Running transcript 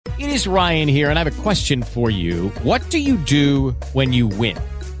It is Ryan here, and I have a question for you. What do you do when you win?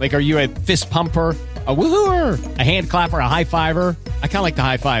 Like, are you a fist pumper, a woohooer, a hand clapper, a high fiver? I kind of like the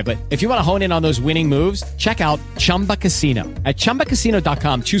high five, but if you want to hone in on those winning moves, check out Chumba Casino. At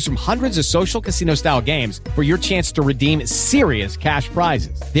ChumbaCasino.com, choose from hundreds of social casino-style games for your chance to redeem serious cash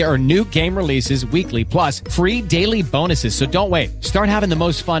prizes. There are new game releases weekly, plus free daily bonuses, so don't wait. Start having the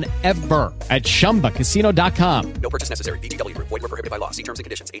most fun ever at ChumbaCasino.com. No purchase necessary. VGW. Void where prohibited by law. See terms and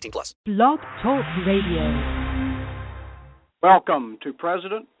conditions. 18+. Blog Talk Radio. Welcome to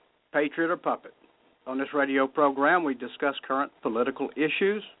President, Patriot, or Puppet. On this radio program, we discuss current political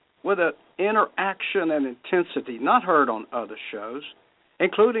issues with an interaction and intensity not heard on other shows,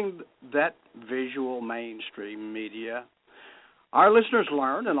 including that visual mainstream media. Our listeners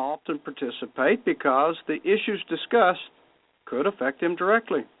learn and often participate because the issues discussed could affect them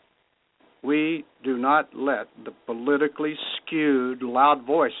directly. We do not let the politically skewed, loud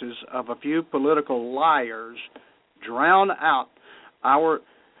voices of a few political liars drown out our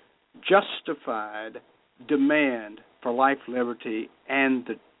justified demand for life, liberty, and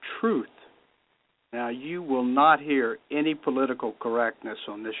the truth. Now, you will not hear any political correctness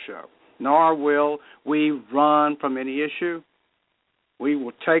on this show, nor will we run from any issue. We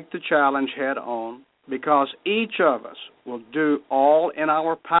will take the challenge head on because each of us will do all in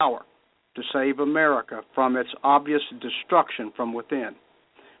our power to save America from its obvious destruction from within,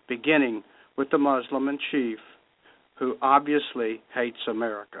 beginning with the Muslim in chief, who obviously hates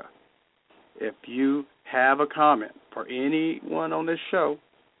America. If you have a comment for anyone on this show,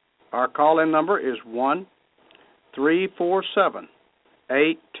 our call-in number is 1-347-826-7400.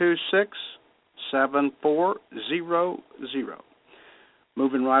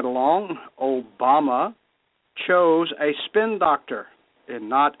 Moving right along, Obama chose a spin doctor and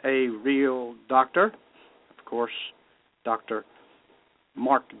not a real doctor. Of course, Dr.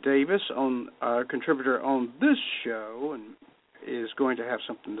 Mark Davis, a contributor on this show, and is going to have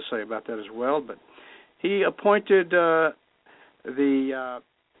something to say about that as well. But he appointed the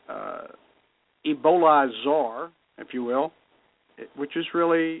Ebola Czar, if you will, which is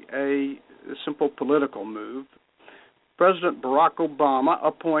really a simple political move. President Barack Obama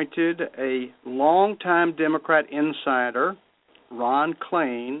appointed a longtime Democrat insider, Ron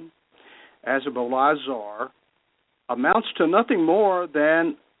Klain, as Ebola Czar. Amounts to nothing more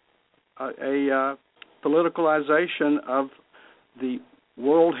than a politicalization of the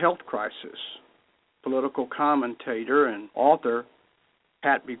world health crisis. Political commentator and author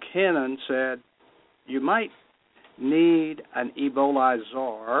Pat Buchanan said, you might need an Ebola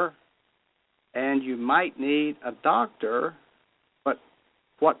Czar and you might need a doctor, but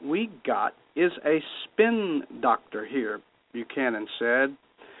what we got is a spin doctor here, Buchanan said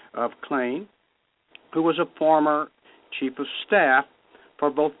of Klain, who was a former chief of staff for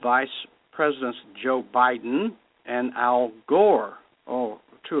both Vice Presidents Joe Biden and Al Gore,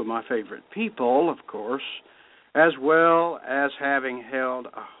 two of my favorite people, of course, as well as having held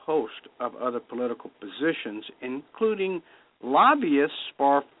a host of other political positions, including lobbyists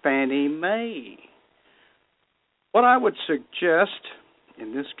for Fannie Mae. What I would suggest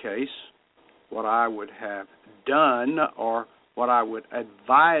in this case, what I would have done, or what I would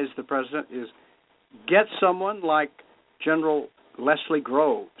advise the president is get someone like General Leslie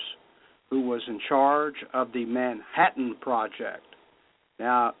Groves, who was in charge of the Manhattan Project.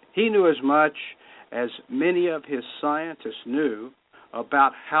 Now, he knew as much as many of his scientists knew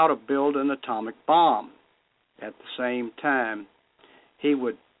about how to build an atomic bomb. At the same time, he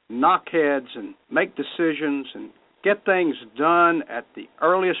would knock heads and make decisions and get things done at the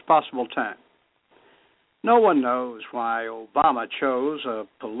earliest possible time. No one knows why Obama chose a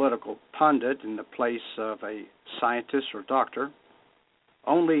political pundit in the place of a scientist or doctor.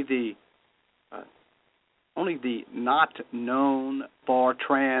 Only the not known for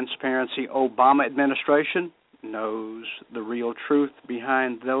transparency Obama administration knows the real truth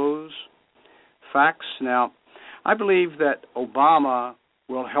behind those facts. Now, I believe that Obama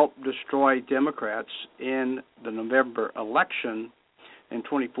will help destroy Democrats in the November election in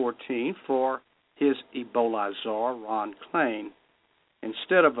 2014 for his Ebola Czar, Ron Klain.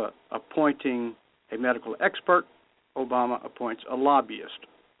 Instead of appointing a medical expert, Obama appoints a lobbyist.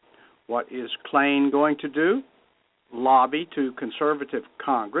 What is Klain going to do? Lobby to conservative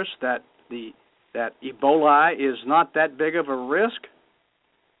Congress that Ebola is not that big of a risk,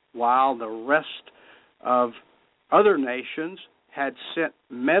 while the rest of other nations had sent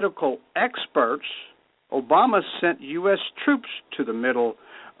medical experts. Obama sent U.S. troops to the middle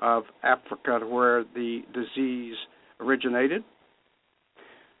of Africa where the disease originated.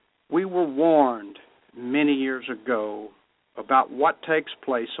 We were warned many years ago about what takes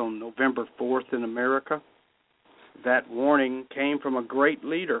place on November 4th in America, that warning came from a great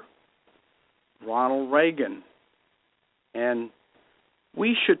leader, Ronald Reagan. And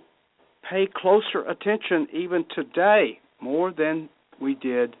we should pay closer attention even today, more than we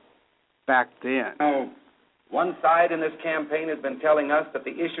did back then. Now, one side in this campaign has been telling us that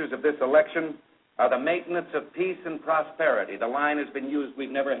the issues of this election are the maintenance of peace and prosperity. The line has been used, we've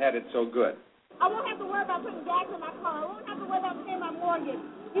never had it so good. I won't have to worry about putting gas in my car. I won't have to worry about paying my mortgage.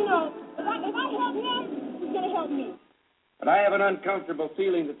 You know, if I help him, he's going to help me. But I have an uncomfortable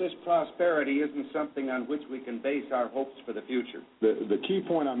feeling that this prosperity isn't something on which we can base our hopes for the future. The key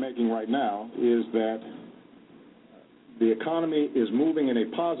point I'm making right now is that the economy is moving in a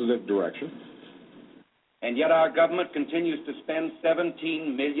positive direction. And yet our government continues to spend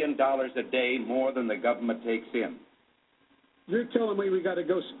 $17 million a day more than the government takes in. You're telling me we got to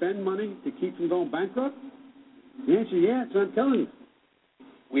go spend money to keep from going bankrupt? The answer is yes, I'm telling you.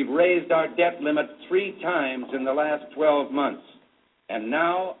 We've raised our debt limit 3 times in the last 12 months. And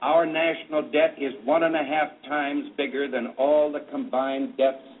now our national debt is 1.5 times bigger than all the combined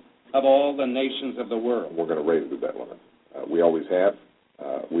debts of all the nations of the world. We're going to raise the debt limit. We always have.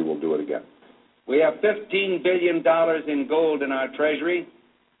 We will do it again. We have $15 billion in gold in our treasury.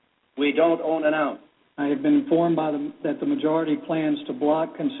 We don't own an ounce. I have been informed that the majority plans to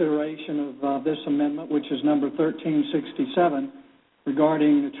block consideration of this amendment, which is number 1367,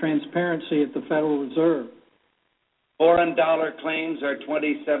 regarding the transparency at the Federal Reserve. Foreign dollar claims are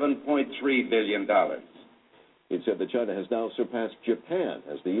 $27.3 billion. It said that China has now surpassed Japan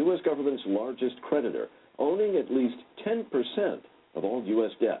as the U.S. government's largest creditor, owning at least 10% of all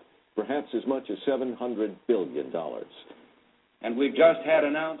U.S. debt, perhaps as much as $700 billion. And we've just had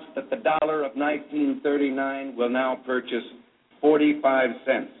announced that the dollar of 1939 will now purchase 45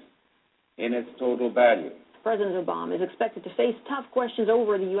 cents in its total value. President Obama is expected to face tough questions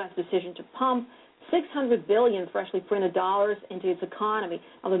over the U.S. decision to pump $600 billion freshly printed dollars into its economy.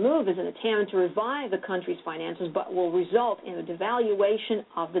 Now, the move is an attempt to revive the country's finances, but will result in a devaluation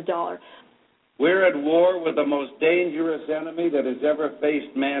of the dollar. We're at war with the most dangerous enemy that has ever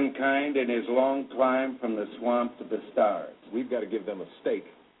faced mankind in his long climb from the swamp to the stars. We've got to give them a stake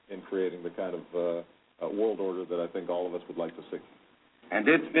in creating the kind of world order that I think all of us would like to see. And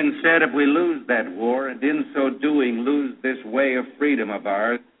it's been said if we lose that war, and in so doing lose this way of freedom of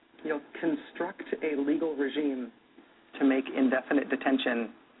ours, you'll construct a legal regime to make indefinite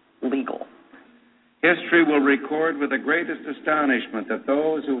detention legal. History will record with the greatest astonishment that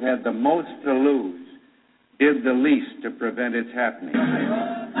those who had the most to lose did the least to prevent its happening.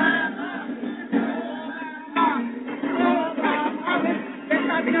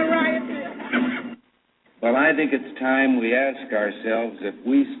 Well, I think it's time we ask ourselves if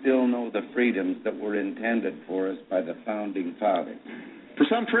we still know the freedoms that were intended for us by the Founding Fathers. For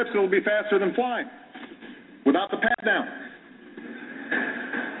some trips, it will be faster than flying, without the pat down.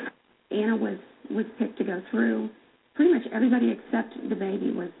 Anna was picked to go through. Pretty much everybody except the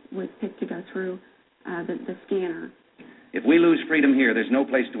baby was picked to go through the scanner. If we lose freedom here, there's no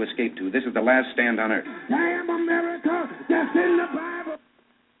place to escape to. This is the last stand on earth. Damn America, that's in the Bible.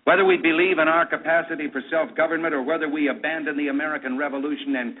 Whether we believe in our capacity for self-government or whether we abandon the American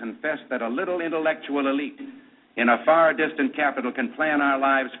Revolution and confess that a little intellectual elite in a far distant capital can plan our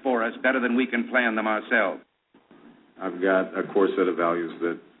lives for us better than we can plan them ourselves. I've got a core set of values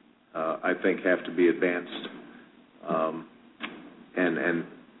that I think have to be advanced, and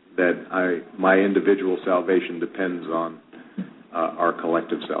that my individual salvation depends on our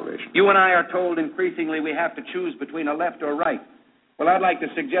collective salvation. You and I are told increasingly we have to choose between a left or right. Well, I'd like to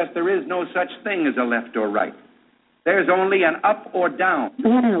suggest there is no such thing as a left or right. There's only an up or down.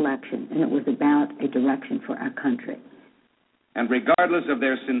 We had an election, and it was about a direction for our country. And regardless of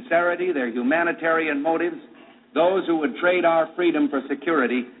their sincerity, their humanitarian motives, those who would trade our freedom for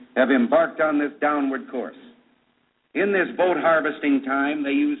security have embarked on this downward course. In this vote harvesting time, they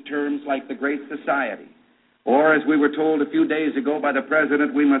use terms like the Great Society, or, as we were told a few days ago by the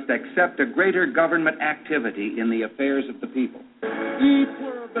President, we must accept a greater government activity in the affairs of the people. E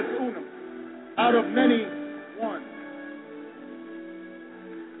pluribus unum, out of many, one.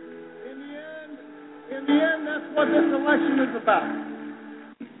 In the end, that's what this election is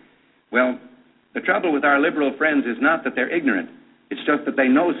about. Well, the trouble with our liberal friends is not that they're ignorant. It's just that they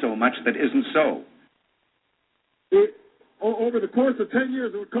know so much that isn't so. Over the course of 10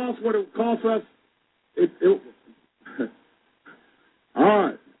 years, it would cost what it would cost us. All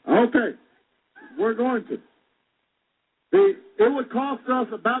right. Okay. We're going to. It would cost us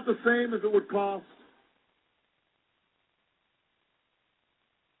about the same as it would cost.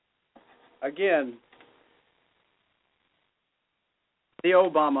 Again, the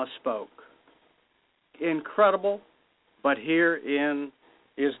Obama spoke. Incredible, but herein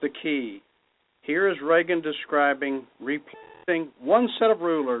is the key. Here is Reagan describing replacing one set of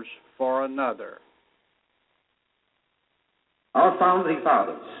rulers for another. Our founding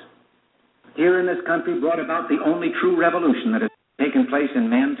fathers here in this country brought about the only true revolution that has taken place in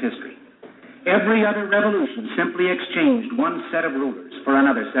man's history. Every other revolution simply exchanged one set of rulers for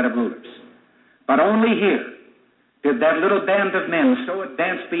another set of rulers. But only here did that little band of men so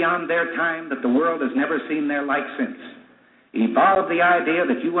advance beyond their time that the world has never seen their like since, evolve the idea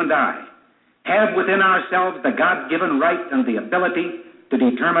that you and I have within ourselves the God-given right and the ability to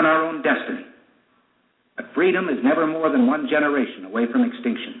determine our own destiny. But freedom is never more than one generation away from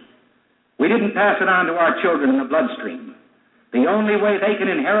extinction. We didn't pass it on to our children in the bloodstream. The only way they can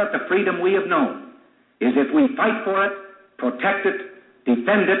inherit the freedom we have known is if we fight for it, protect it,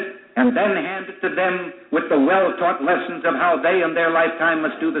 defend it, and then hand it to them with the well-taught lessons of how they in their lifetime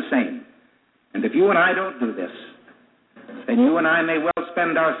must do the same. And if you and I don't do this, then you and I may well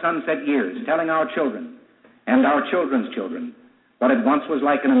spend our sunset years telling our children and our children's children what it once was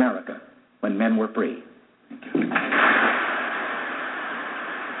like in America when men were free. Thank you.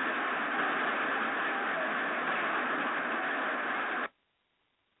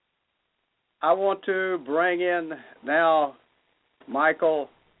 I want to bring in now, Michael,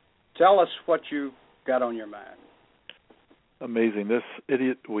 tell us what you got on your mind. Amazing. This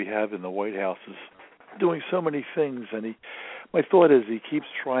idiot we have in the White House is doing so many things, and my thought is he keeps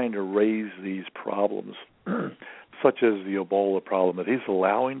trying to raise these problems, such as the Ebola problem, that he's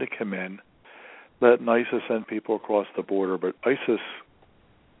allowing to come in, letting ISIS send people across the border. But ISIS,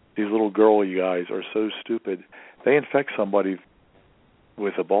 these little girly guys, are so stupid. They infect somebody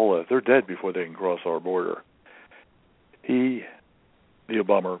with Ebola, they're dead before they can cross our border. He, the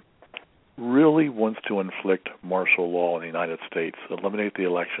Obama, really wants to inflict martial law in the United States, eliminate the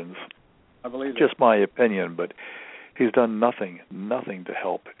elections. I believe just my opinion, but he's done nothing to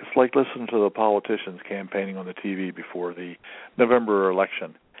help. It's like listening to the politicians campaigning on the TV before the November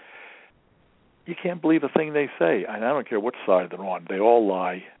election. You can't believe a thing they say, and I don't care what side they're on. They all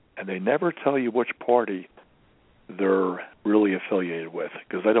lie, and they never tell you which party they're really affiliated with,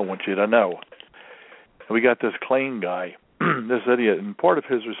 because they don't want you to know. And we got this Klain guy, this idiot, and part of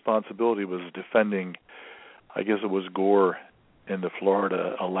his responsibility was defending, I guess it was Gore in the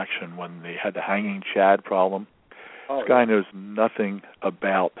Florida election when they had the hanging Chad problem. This guy knows nothing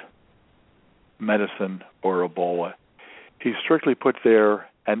about medicine or Ebola. He's strictly put there,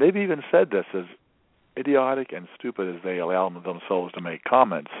 and they've even said this, as idiotic and stupid as they allow themselves to make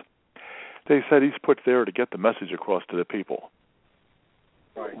comments. They said he's put there to get the message across to the people.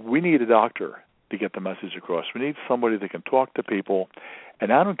 Right. We need a doctor to get the message across. We need somebody that can talk to people,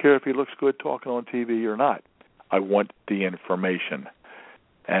 and I don't care if he looks good talking on TV or not. I want the information.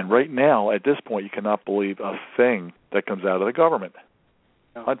 And right now, at this point, you cannot believe a thing that comes out of the government.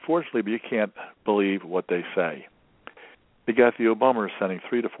 No. Unfortunately, but you can't believe what they say. They got the Obama sending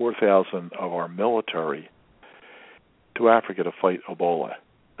 3,000 to 4,000 of our military to Africa to fight Ebola.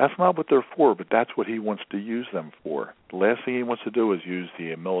 That's not what they're for, but that's what he wants to use them for. The last thing he wants to do is use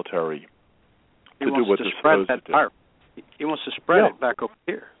the military to do what they're supposed to do. He wants to spread it back over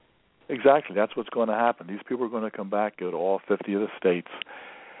here. Exactly. That's what's going to happen. These people are going to come back, go to all 50 of the states,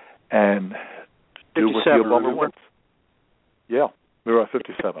 and do what the Obama wants. Yeah. We were at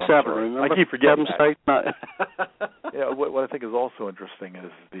 57. I keep forgetting that. Yeah, what I think is also interesting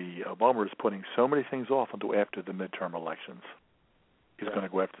is the Obama is putting so many things off until after the midterm elections. He's going to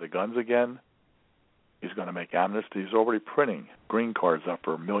go after the guns again. He's going to make amnesty. He's already printing green cards up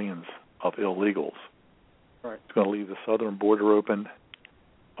for millions of illegals. Right. He's going to leave the southern border open.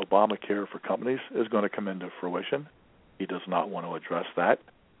 Obamacare for companies is going to come into fruition. He does not want to address that.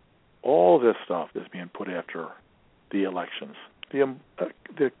 All this stuff is being put after the elections. The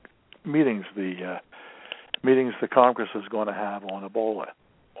meetings the Congress is going to have on Ebola,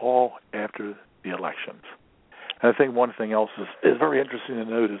 all after the elections. And I think one thing else is very interesting to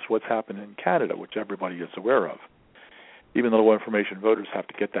note is what's happened in Canada, which everybody is aware of. Even though information voters have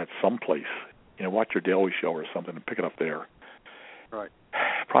to get that someplace. Watch your Daily Show or something and pick it up there. Right.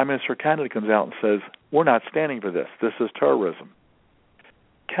 Prime Minister of Canada comes out and says, we're not standing for this. This is terrorism.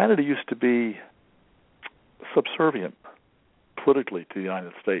 Canada used to be subservient politically to the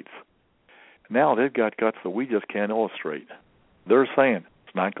United States. Now they've got guts that we just can't illustrate. They're saying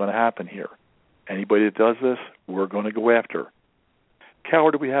it's not going to happen here. Anybody that does this, we're going to go after.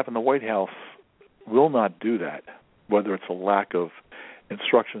 Coward we have in the White House will not do that, whether it's a lack of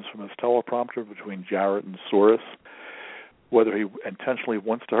instructions from his teleprompter between Jarrett and Soros, whether he intentionally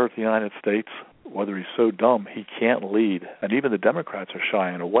wants to hurt the United States, whether he's so dumb he can't lead, and even the Democrats are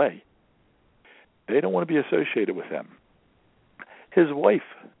shying away. They don't want to be associated with him. His wife,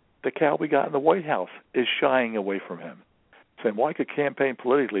 the cow we got in the White House, is shying away from him, saying, well, I could campaign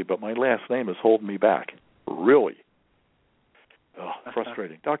politically, but my last name is holding me back. Really? Oh,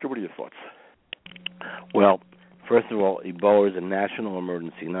 frustrating. Doctor, what are your thoughts? Well, first of all, Ebola is a national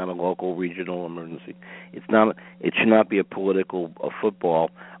emergency, not a local, regional emergency. It's not. It should not be a political football.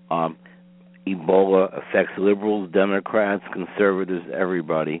 Ebola affects liberals, Democrats, conservatives,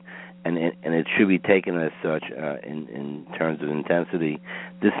 everybody, and it should be taken as such in terms of intensity.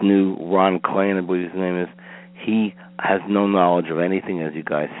 This new Ron Klain, I believe his name is, he has no knowledge of anything, as you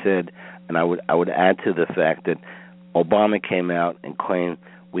guys said, and I would add to the fact that Obama came out and claimed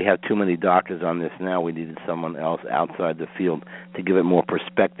we have too many doctors on this now. We needed someone else outside the field to give it more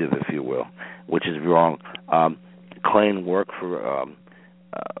perspective, if you will, which is wrong. Klain worked for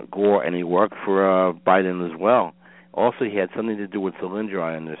Gore, and he worked for Biden as well. Also, he had something to do with Cylinder,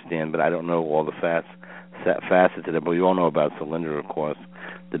 I understand, but I don't know all the facets of it. But you all know about Cylinder, of course,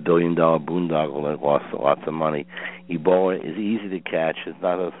 the billion-dollar boondoggle that lost lots of money. Ebola is easy to catch. It's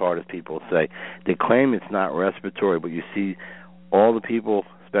not as hard as people say. They claim it's not respiratory, but you see all the people,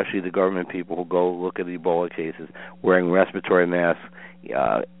 especially the government people who go look at Ebola cases, wearing respiratory masks,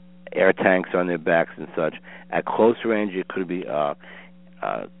 air tanks on their backs and such. At close range, it could be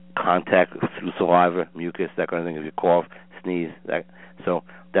contact through saliva, mucus, that kind of thing. If you cough, sneeze, so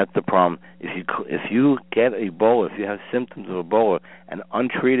that's the problem. If you get Ebola, if you have symptoms of Ebola and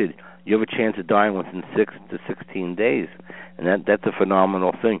untreated, you have a chance of dying within 6 to 16 days, and that's a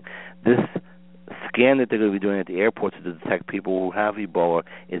phenomenal thing. This scan that they're going to be doing at the airports to detect people who have Ebola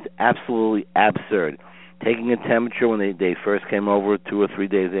is absolutely absurd. Taking a temperature when they first came over 2 or 3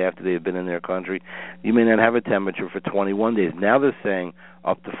 days after they've been in their country, you may not have a temperature for 21 days. Now they're saying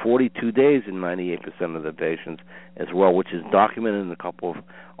up to 42 days in 98% of the patients as well, which is documented in a couple of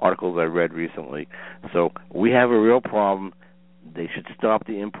articles I read recently. So we have a real problem. They should stop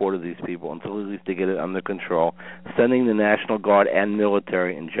the import of these people until at least they get it under control. Sending the National Guard and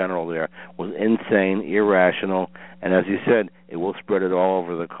military in general there was insane, irrational, and as you said, it will spread it all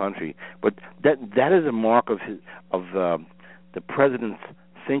over the country. But that is a mark of the president's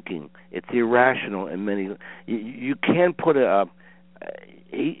thinking. It's irrational in many. You can't put his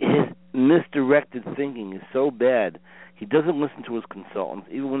misdirected thinking is so bad. He doesn't listen to his consultants,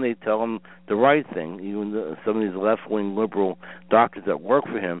 even when they tell him the right thing. Even some of these left-wing liberal doctors that work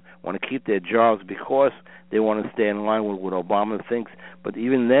for him want to keep their jobs because they want to stay in line with what Obama thinks. But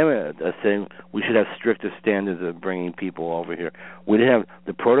even them are saying we should have stricter standards of bringing people over here. We have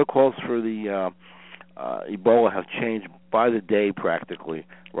the protocols for the Ebola have changed by the day practically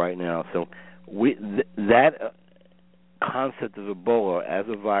right now. So that concept of Ebola as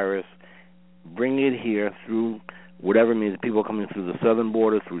a virus, bringing it here through whatever means, people coming through the southern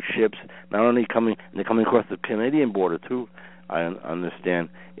border, through ships, not only they're coming across the Canadian border too, I understand.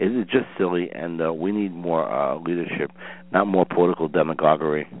 It's just silly, and we need more leadership, not more political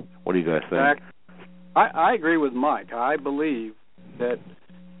demagoguery. What do you guys think? I agree with Mike. I believe that,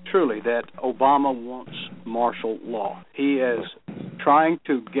 truly, that Obama wants martial law. He is trying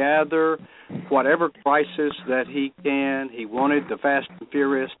to gather whatever crisis that he can. He wanted the Fast and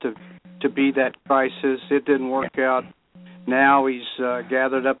Furious to be that crisis. It didn't work out. Now he's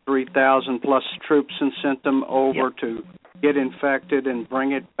gathered up 3,000 plus troops and sent them over to get infected and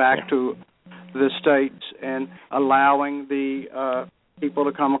bring it back to the states, and allowing the people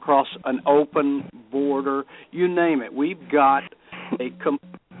to come across an open border. You name it. We've got a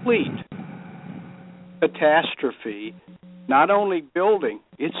complete catastrophe, not only building,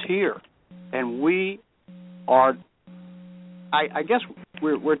 it's here. And we are, I guess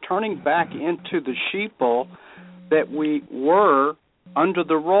we're turning back into the sheeple that we were under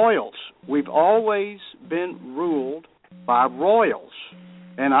the royals. We've always been ruled by royals.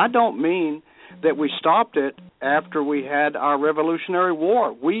 And I don't mean that we stopped it after we had our Revolutionary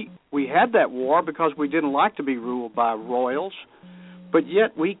War. We had that war because we didn't like to be ruled by royals, but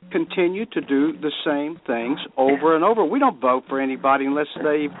yet we continue to do the same things over and over. We don't vote for anybody unless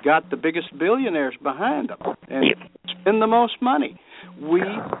they've got the biggest billionaires behind them and spend the most money. We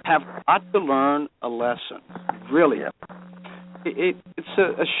have got to learn a lesson, really. It's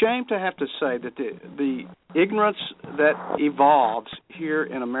a shame to have to say that the ignorance that evolves here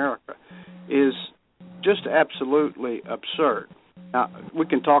in America is just absolutely absurd. Now, we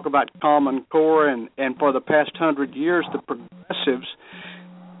can talk about Common Core, and for the past 100 years, the progressives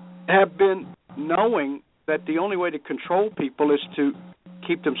have been knowing that the only way to control people is to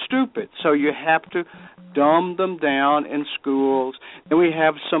keep them stupid. So you have to dumb them down in schools. And we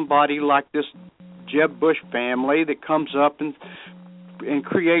have somebody like this Jeb Bush family that comes up and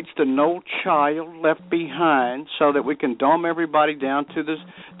creates the no child left behind so that we can dumb everybody down to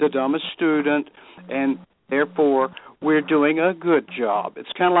the dumbest student, and therefore we're doing a good job. It's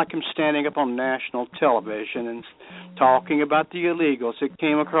kind of like him standing up on national television and talking about the illegals that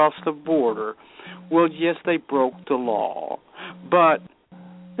came across the border. Well, yes, they broke the law, but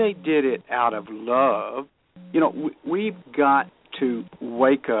they did it out of love. We've got to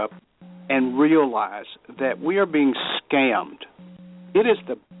wake up and realize that we are being scammed. It is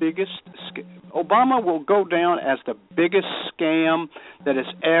the biggest Obama will go down as the biggest scam that has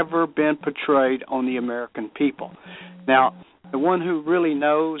ever been portrayed on the American people. Now, the one who really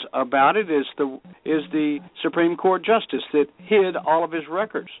knows about it is the Supreme Court justice that hid all of his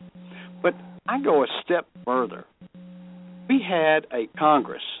records. But I go a step further. We had a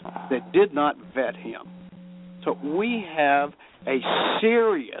Congress that did not vet him. So we have a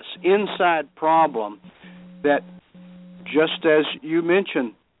serious inside problem that, just as you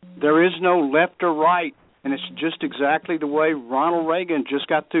mentioned, there is no left or right, and it's just exactly the way Ronald Reagan just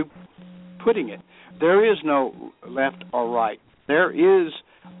got through putting it. There is no left or right. There is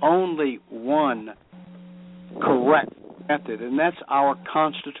only one correct method, and that's our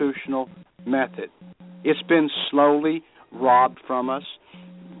constitutional method. It's been slowly robbed from us.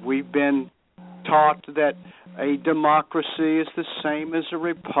 We've been taught that a democracy is the same as a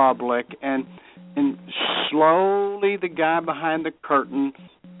republic, and slowly the guy behind the curtain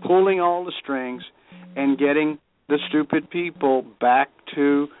pulling all the strings and getting the stupid people back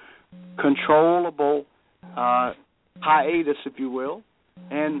to controllable hiatus, if you will,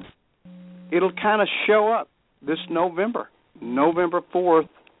 and it'll kind of show up this November 4th.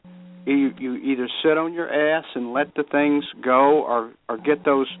 You either sit on your ass and let the things go, or get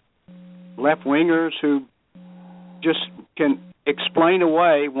those left-wingers who just can explain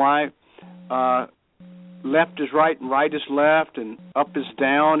away why left is right and right is left and up is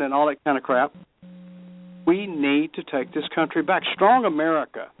down and all that kind of crap. We need to take this country back. Strong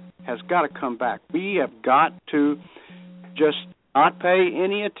America has got to come back. We have got to just not pay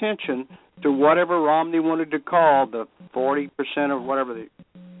any attention to whatever Romney wanted to call the 40% or whatever, the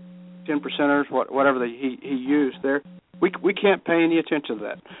 10%ers, whatever he used there. We can't pay any attention to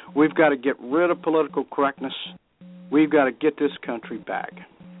that. We've got to get rid of political correctness. We've got to get this country back.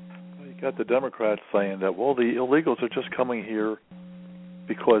 You got the Democrats saying that, well, the illegals are just coming here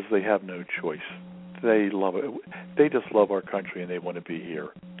because they have no choice. They love it. They just love our country and they want to be here.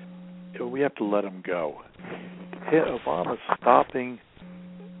 We have to let them go. Obama stopping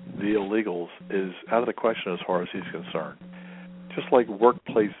the illegals is out of the question as far as he's concerned. Just like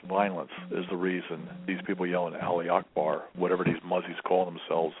workplace violence is the reason these people yelling Ali Akbar, whatever these muzzies call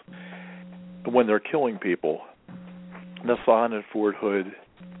themselves, when they're killing people, Nassan and Fort Hood,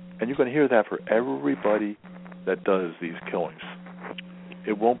 and you're going to hear that for everybody that does these killings.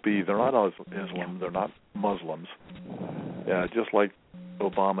 It won't be, they're not Islam, they're not Muslims. Just like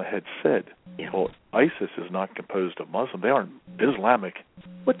Obama had said, well, ISIS is not composed of Muslims. They aren't Islamic.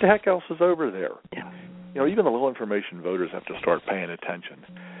 What the heck else is over there? Even the low-information voters have to start paying attention.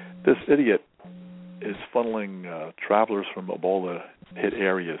 This idiot is funneling travelers from Ebola-hit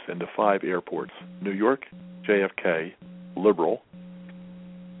areas into 5 airports. New York, JFK, liberal.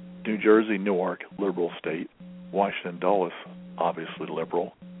 New Jersey, Newark, liberal state. Washington, Dulles, obviously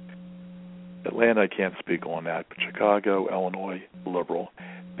liberal. Atlanta, I can't speak on that, but Chicago, Illinois, liberal.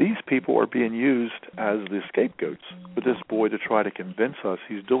 These people are being used as the scapegoats for this boy to try to convince us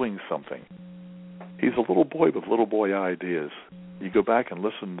he's doing something. He's a little boy with little boy ideas. You go back and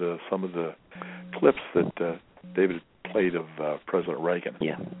listen to some of the clips that David played of President Reagan.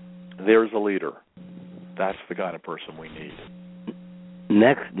 Yeah. There's a leader. That's the kind of person we need.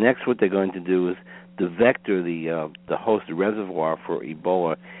 Next, what they're going to do is the vector, the host reservoir for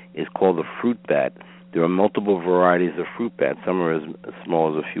Ebola is called the fruit bat. There are multiple varieties of fruit bats. Some are as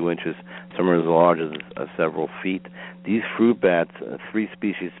small as a few inches. Some are as large as several feet. These fruit bats, 3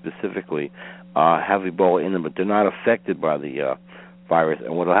 species specifically, have Ebola in them, but they're not affected by the virus.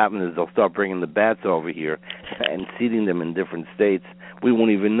 And what will happen is they'll start bringing the bats over here and seeding them in different states. We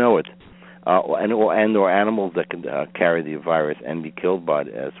won't even know it. Or animals that can carry the virus and be killed by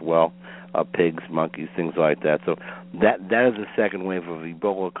it as well. Pigs, monkeys, things like that. So that is the second wave of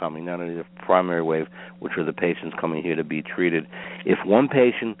Ebola coming, not only the primary wave, which are the patients coming here to be treated. If one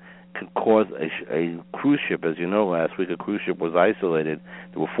patient could cause a cruise ship, as you know, last week a cruise ship was isolated.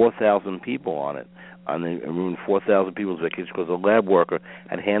 There were 4,000 people on it. And they ruined 4,000 people's vacation because a lab worker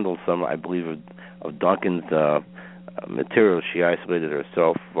had handled some, I believe, of Duncan's materials. She isolated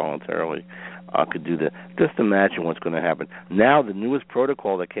herself voluntarily. could do that. Just imagine what's going to happen. Now, the newest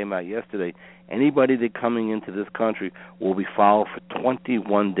protocol that came out yesterday, anybody that coming into this country will be followed for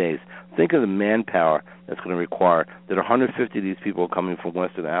 21 days. Think of the manpower that's going to require. That 150 of these people are coming from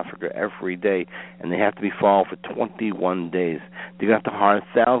Western Africa every day, and they have to be followed for 21 days. They're going to have to hire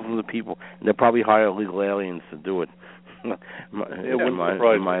thousands of people, and they'll probably hire illegal aliens to do it, in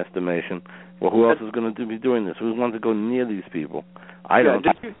my estimation. Well, who else is going to be doing this? Who wants to go near these people? I don't.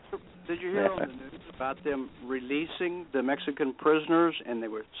 Did you hear on the news about them releasing the Mexican prisoners, and they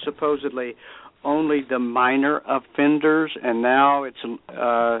were supposedly only the minor offenders, and now it's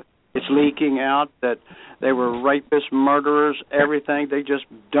leaking out that they were rapists, murderers, everything. They just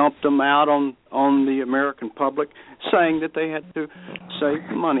dumped them out on the American public, saying that they had to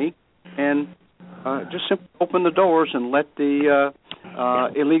save money and just simply open the doors and let the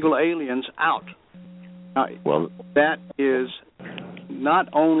illegal aliens out. Now, that is not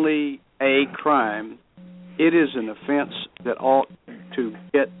only a crime, it is an offense that ought to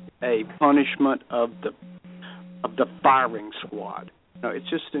get a punishment of the firing squad. No, it's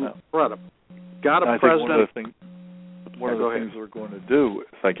just incredible. Got a president. One of the things we're going to do,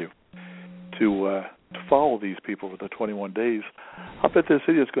 thank you, to follow these people for the 21 days, I bet this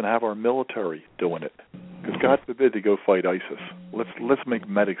city is going to have our military doing it. Because God forbid to go fight ISIS. Let's make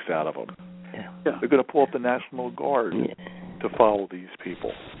medics out of them. Yeah. They're going to pull up the National Guard to follow these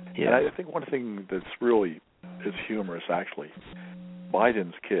people. Yeah. And I think one thing that's really is humorous, actually,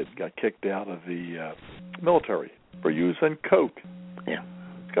 Biden's kid got kicked out of the military for using coke. Yeah.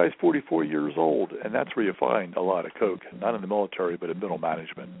 This guy's 44 years old, and that's where you find a lot of coke, not in the military, but in middle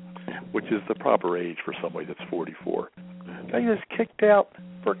management, which is the proper age for somebody that's 44. Guy gets kicked out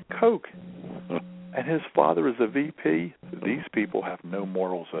for coke, and his father is a VP. These people have no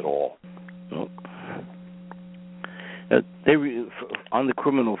morals at all. On the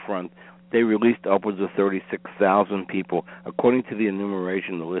criminal front, they released upwards of 36,000 people. According to the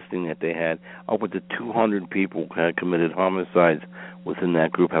enumeration, the listing that they had, upwards of 200 people had committed homicides within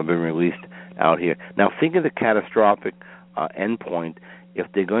that group have been released out here. Now, think of the catastrophic endpoint if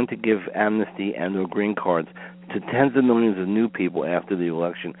they're going to give amnesty and or green cards to tens of millions of new people after the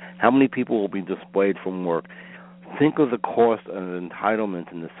election. How many people will be displaced from work? Think of the cost of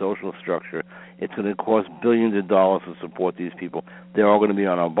entitlement in the social structure. It's going to cost billions of dollars to support these people. They're all going to be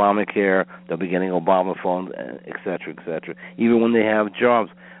on Obamacare. They'll be getting Obama phones, et cetera, et cetera. Even when they have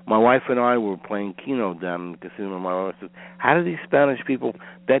jobs. My wife and I were playing Keno down in the casino. My wife said, how do these Spanish people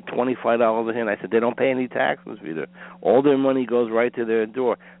bet $25 a hand? I said, they don't pay any taxes either. All their money goes right to their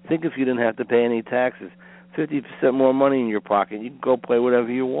door. Think if you didn't have to pay any taxes, 50% more money in your pocket. You can go play whatever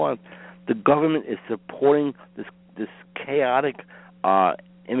you want. The government is supporting this chaotic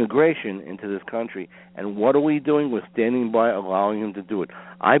immigration into this country. And what are we doing? We're standing by allowing him to do it.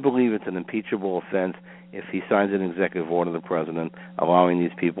 I believe it's an impeachable offense if he signs an executive order, the president, allowing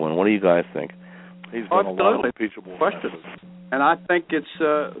these people in. What do you guys think? He's done a lot of impeachable questions. And I think it's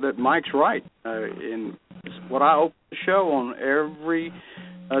that Mike's right. In what I open the show on every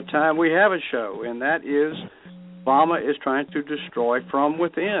time we have a show, and that is Obama is trying to destroy from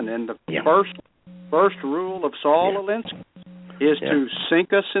within. And the first rule of Saul Alinsky is to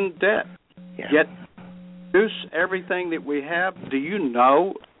sink us in debt, yet produce everything that we have. Do you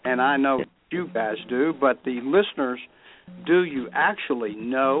know, and I know you guys do, but the listeners, do you actually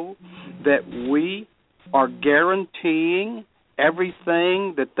know that we are guaranteeing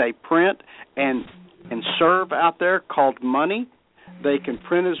everything that they print and serve out there called money? They can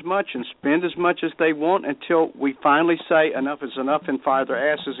print as much and spend as much as they want until we finally say enough is enough and fire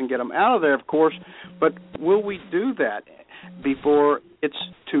their asses and get them out of there, of course. But will we do that before it's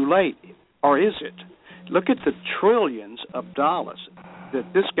too late, or is it? Look at the trillions of dollars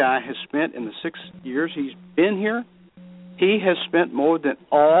that this guy has spent in the 6 years he's been here. He has spent more than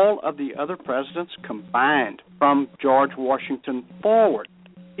all of the other presidents combined from George Washington forward.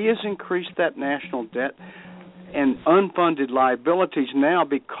 He has increased that national debt and unfunded liabilities now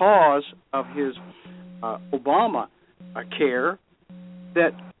because of his Obama care,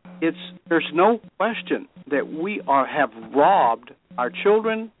 that there's no question that we have robbed our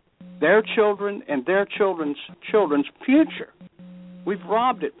children, their children, and their children's children's future. We've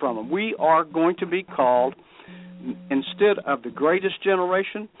robbed it from them. We are going to be called, instead of the greatest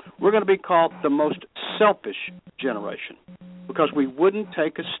generation, we're going to be called the most selfish generation because we wouldn't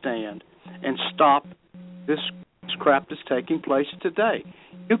take a stand and stop this crap that's taking place today.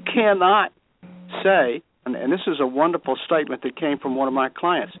 You cannot say, and this is a wonderful statement that came from one of my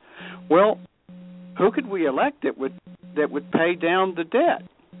clients, well, who could we elect that would pay down the debt?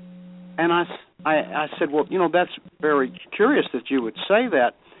 And I said, well, that's very curious that you would say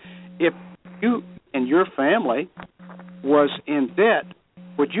that. If you and your family was in debt,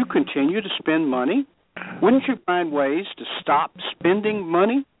 would you continue to spend money? Wouldn't you find ways to stop spending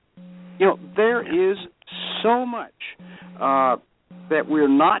money? You know, there is so much that we're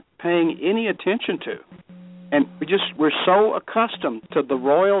not paying any attention to. And we're so accustomed to the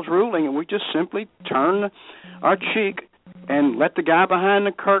royals ruling, and we just simply turn our cheek and let the guy behind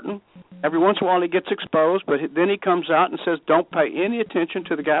the curtain. Every once in a while he gets exposed, but then he comes out and says, don't pay any attention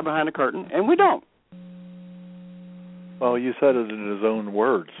to the guy behind the curtain, and we don't. Well, you said it in his own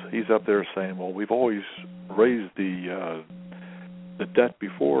words. He's up there saying, well, we've always raised the debt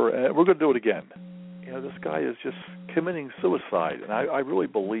before, and we're going to do it again. You know, this guy is just committing suicide, and I really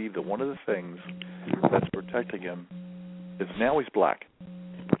believe that one of the things that's protecting him is now he's black.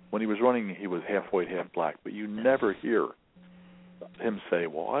 When he was running, he was half white, half black, but you never hear him say,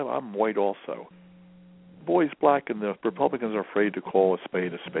 well, I'm white also. Boy, he's black, and the Republicans are afraid to call a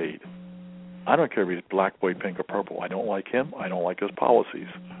spade a spade. I don't care if he's black, white, pink, or purple. I don't like him. I don't like his policies.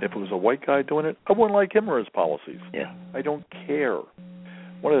 If it was a white guy doing it, I wouldn't like him or his policies. Yeah. I don't care.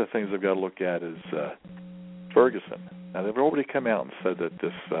 One of the things I've got to look at is Ferguson. Now, they've already come out and said that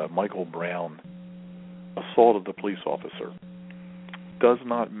this Michael Brown assaulted the police officer. Does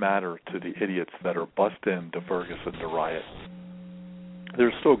not matter to the idiots that are bust into Ferguson to riot.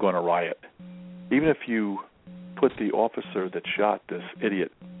 They're still going to riot. Even if you put the officer that shot this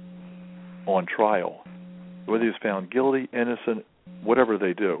idiot on trial, whether he's found guilty, innocent, whatever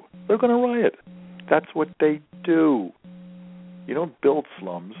they do, they're going to riot. That's what they do. You don't build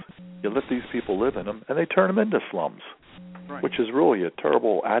slums. You let these people live in them, and they turn them into slums, right. Which is really a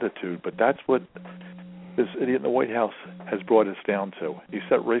terrible attitude, but that's what this idiot in the White House has brought us down to. He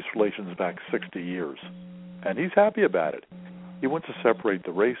set race relations back 60 years, and he's happy about it. He wants to separate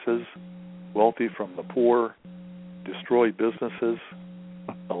the races, wealthy from the poor, destroy businesses,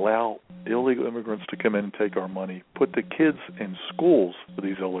 allow illegal immigrants to come in and take our money, put the kids in schools for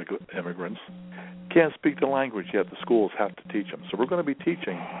these illegal immigrants. Can't speak the language yet. The schools have to teach them. So we're going to be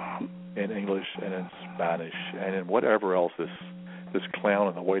teaching in English and in Spanish and in whatever else this clown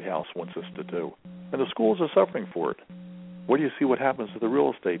in the White House wants us to do. And the schools are suffering for it. What do you see what happens to the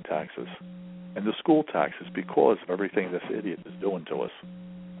real estate taxes and the school taxes because of everything this idiot is doing to us?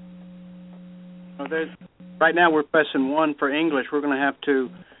 Well, right now we're pressing 1 for English. We're going to have to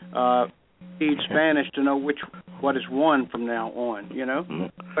feed Spanish to know what is 1 from now on, you know?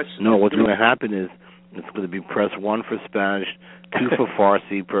 No, what's going to happen is it's going to be press 1 for Spanish, 2 for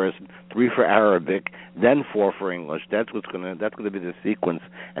Farsi person, 3 for Arabic, then 4 for English. That's going to be the sequence,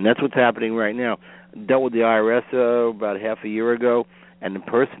 and that's what's happening right now. Dealt with the IRS about half a year ago, and the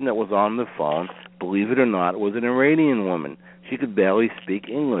person that was on the phone, believe it or not, was an Iranian woman. She could barely speak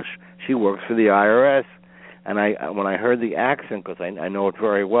English. She works for the IRS. And when I heard the accent, because I know it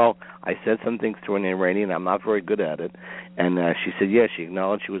very well, I said some things to an Iranian. I'm not very good at it. And she said, yes, she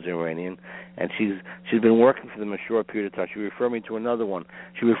acknowledged she was Iranian. And she's been working for them a short period of time. She referred me to another one.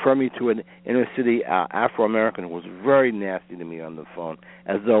 She referred me to an inner-city Afro-American who was very nasty to me on the phone,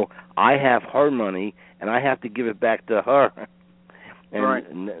 as though I have her money and I have to give it back to her. And, right.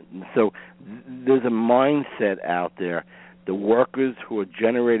 And so there's a mindset out there. The workers who are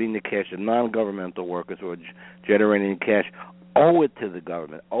generating the cash, the non-governmental workers who are generating the cash, owe it to the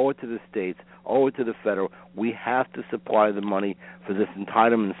government, owe it to the states, owe it to the federal. We have to supply the money for this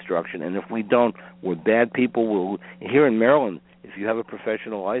entitlement structure, and if we don't, we're bad people. Here in Maryland, if you have a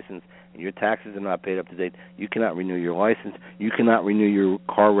professional license and your taxes are not paid up to date, you cannot renew your license. You cannot renew your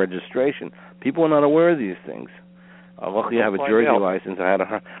car registration. People are not aware of these things. Luckily, I have a Jersey license. I had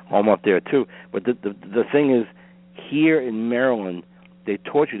a home up there, too. But the thing is, here in Maryland, they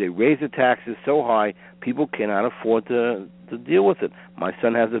torture. They raise the taxes so high, people cannot afford to deal with it. My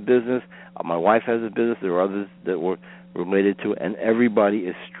son has a business. My wife has a business. There are others that we're related to, and everybody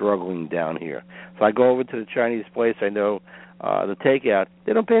is struggling down here. So I go over to the Chinese place. I know the takeout.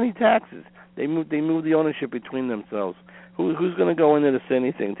 They don't pay any taxes. They move the ownership between themselves. Who's going to go in there to say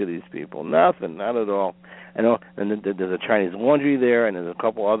anything to these people? Nothing, not at all. I know. And then there's a Chinese laundry there, and there's a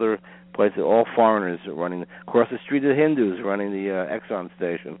couple other places. All foreigners are running. Across the street, the Hindus running the Exxon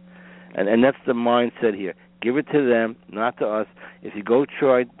station, and that's the mindset here. Give it to them, not to us. If you go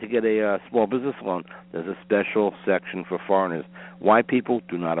try to get a small business loan, there's a special section for foreigners. White people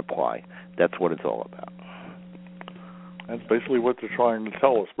do not apply. That's what it's all about. That's basically what they're trying to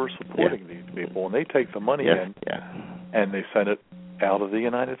tell us. We're supporting these people, and they take the money in, and they send it out of the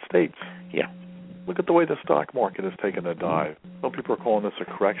United States. Yeah. Look at the way the stock market has taken a dive. Some people are calling this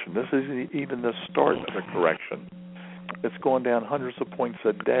a correction. This isn't even the start of a correction. It's going down hundreds of points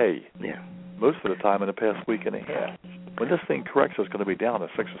a day. Yeah. Most of the time in the past week and a half. When this thing corrects, it's going to be down to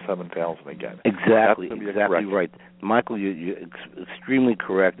 6,000 or 7,000 again. Exactly right. Michael, you're extremely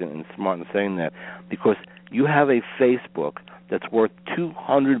correct and smart in saying that, because you have a Facebook that's worth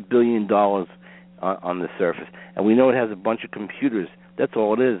 $200 billion on the surface, and we know it has a bunch of computers. That's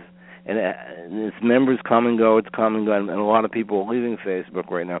all it is. And its members come and go, and a lot of people are leaving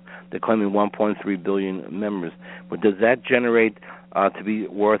Facebook right now. They're claiming 1.3 billion members. But does that generate to be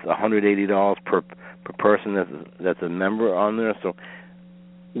worth $180 per person that's a member on there? So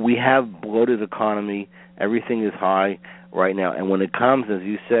we have bloated economy. Everything is high right now. And when it comes, as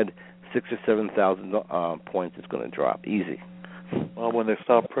you said, 6,000 or 7,000 points, it's going to drop. Easy. Well, when they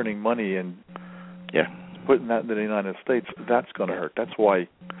stop printing money and putting that into the United States, that's going to hurt. That's why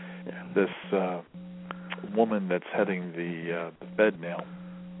this woman that's heading the Fed now,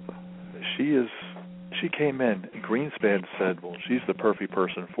 she came in, and Greenspan said, well, she's the perfect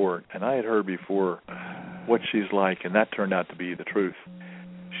person for it. And I had heard before what she's like, and that turned out to be the truth.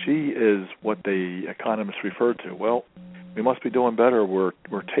 She is what the economists refer to. Well, we must be doing better. We're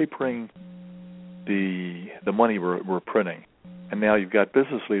tapering the money we're printing. And now you've got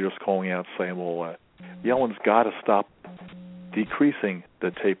business leaders calling out saying, well, Yellen's got to stop decreasing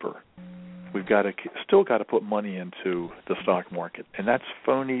the taper. We've still got to put money into the stock market, and that's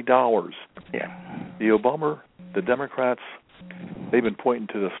phony dollars. Yeah. The Democrats, they've been pointing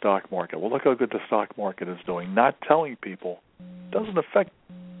to the stock market. Well, look how good the stock market is doing. Not telling people doesn't affect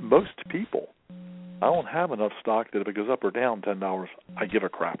most people. I don't have enough stock that if it goes up or down $10, I give a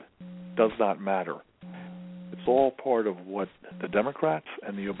crap. Does not matter. It's all part of what the Democrats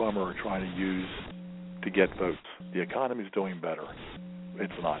and the Obama are trying to use to get votes. The economy's doing better.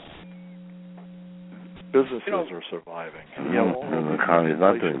 It's not. Businesses are surviving. The economy's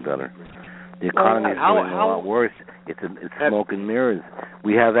not doing better. The economy's doing a lot worse. It's smoke and mirrors.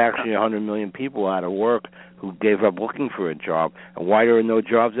 We have actually 100 million people out of work who gave up looking for a job. And why there are no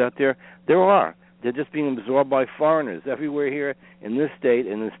jobs out there? There are. They're just being absorbed by foreigners everywhere here in this state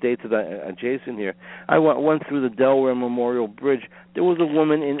and the states that are adjacent here. I went through the Delaware Memorial Bridge. There was a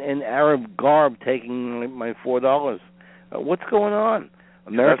woman in Arab garb taking my $4. What's going on?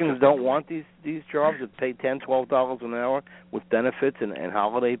 Americans don't want these jobs that pay $10, $12 an hour with benefits and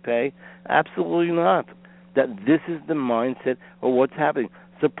holiday pay? Absolutely not. That this is the mindset of what's happening.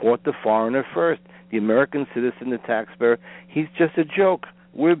 Support the foreigner first. The American citizen, the taxpayer, he's just a joke.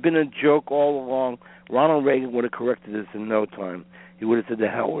 We've been a joke all along. Ronald Reagan would have corrected this in no time. He would have said, the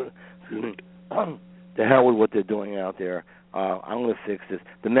hell with what they're doing out there. I'm going to fix this.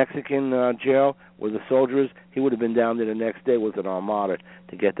 The Mexican jail where the soldiers, he would have been down there the next day with an armada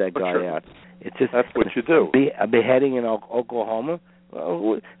to get that guy out. It's just that's what you do. A beheading in Oklahoma,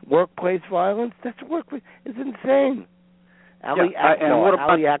 workplace violence. That's workplace. It's insane. Ali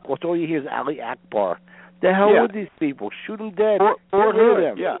Akbar. What's all you hear is Ali Akbar. The hell with these people? Shoot them dead. Fort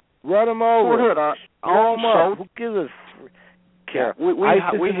Hood. Yeah. Run them over. Fort Hood. Blow them up. Who gives a care? We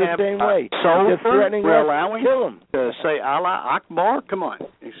have the same way. We're allowing kill them. To say Allah Akbar? Come on.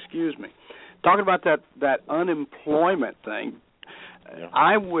 Excuse me. Talking about that unemployment thing,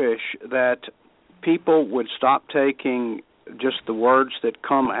 I wish that people would stop taking just the words that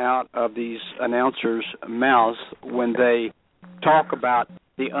come out of these announcers' mouths when they talk about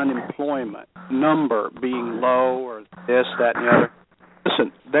the unemployment number being low or this, that, and the other.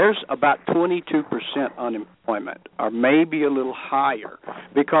 Listen, there's about 22% unemployment, or maybe a little higher,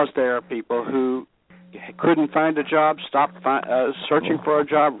 because there are people who couldn't find a job, stopped searching for a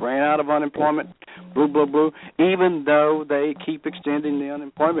job, ran out of unemployment, blah, blah, blah. Even though they keep extending the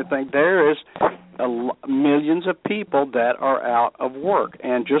unemployment thing, there is millions of people that are out of work.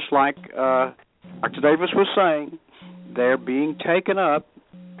 And just like Dr. Davis was saying, they're being taken up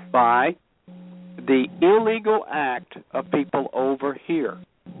by the illegal act of people over here.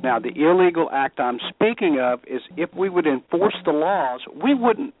 Now, the illegal act I'm speaking of is if we would enforce the laws, we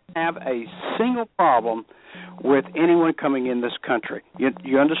wouldn't have a single problem with anyone coming in this country.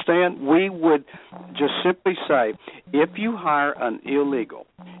 You understand? We would just simply say, if you hire an illegal,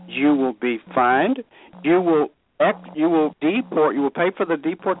 you will be fined, you will deport, you will pay for the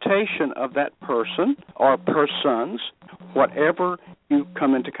deportation of that person or persons, whatever you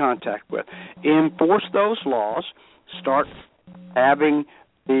come into contact with. Enforce those laws, start having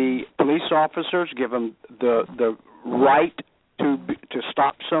the police officers give them the right to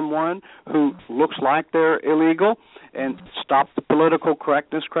stop someone who looks like they're illegal and stop the political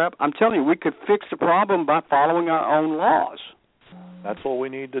correctness crap. I'm telling you, we could fix the problem by following our own laws. That's all we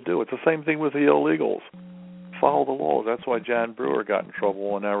need to do. It's the same thing with the illegals. Follow the laws. That's why Jan Brewer got in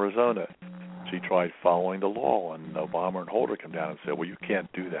trouble in Arizona. She tried following the law, and Obama and Holder came down and said, well, you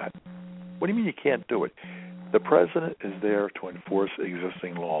can't do that. What do you mean you can't do it? The president is there to enforce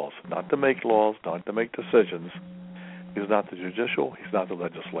existing laws, not to make laws, not to make decisions. He's not the judicial. He's not the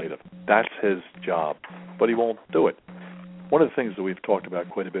legislative. That's his job, but he won't do it. One of the things that we've talked about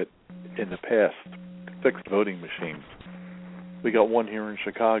quite a bit in the past, fixed voting machines. We got one here in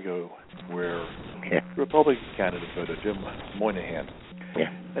Chicago where the Republican candidate voted, Jim Moynihan.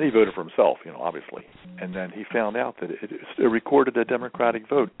 Yeah. And he voted for himself, obviously. And then he found out that it recorded a Democratic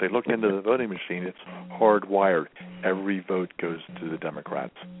vote. They looked into the voting machine. It's hardwired. Every vote goes to the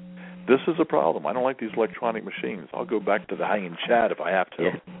Democrats. This is a problem. I don't like these electronic machines. I'll go back to the hanging chat if I have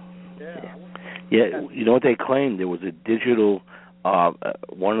to. Yeah, you know what they claimed? There was a digital,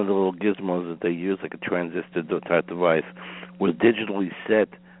 one of the little gizmos that they use, like a transistor type device, was digitally set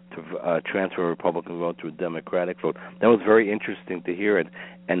to transfer a Republican vote to a Democratic vote. That was very interesting to hear it.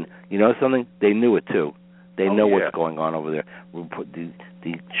 And you know something? They knew it too. They know what's going on over there.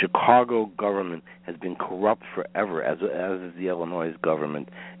 The Chicago government has been corrupt forever, as is the Illinois government.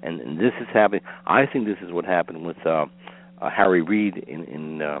 And this is happening. I think this is what happened with Harry Reid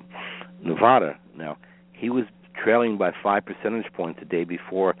in Nevada. Now, he was trailing by 5 percentage points the day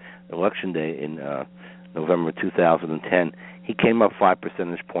before Election Day in November 2010. He came up 5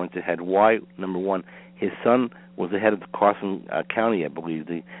 percentage points ahead. Why? Number one, his son was the head of the Carson County, I believe,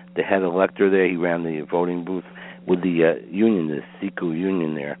 the head elector there. He ran the voting booth with the union, the SICU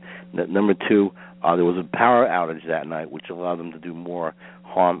union there. Number two, there was a power outage that night, which allowed them to do more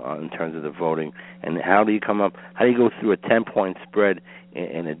harm in terms of the voting. And how do you go through a 10-point spread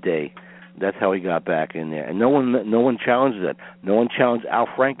in a day? That's how he got back in there. And no one challenged that. No one challenged Al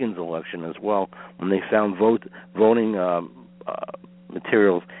Franken's election as well when they found voting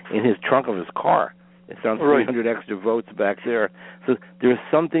materials in his trunk of his car. They found 300 extra votes back there. So there's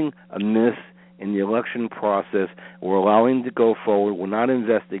something amiss in the election process. We're allowing it to go forward. We're not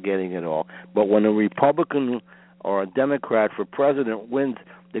investigating it all. But when a Republican or a Democrat for president wins,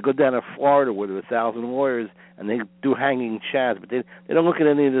 they go down to Florida with 1,000 lawyers and they do hanging chads, but they don't look at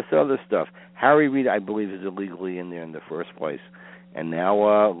any of this other stuff. Harry Reid, I believe, is illegally in there in the first place. And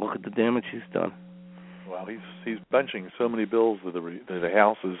now look at the damage he's done. Well, he's benching so many bills that the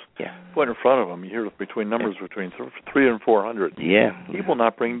House is put in front of him. You hear between numbers between 300 and 400. Yeah. He will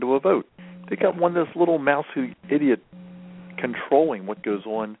not bring to a vote. They got this little mousy idiot controlling what goes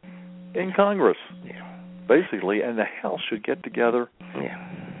on in Congress, basically, and the House should get together.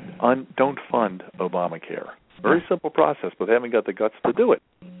 Don't fund Obamacare. Very simple process, but they haven't got the guts to do it.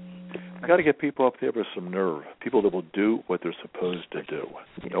 We've got to get people up there with some nerve, people that will do what they're supposed to do.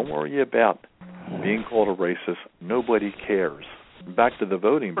 Don't worry about being called a racist. Nobody cares. Back to the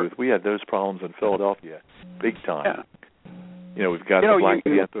voting booth, we had those problems in Philadelphia, big time. We've got the Black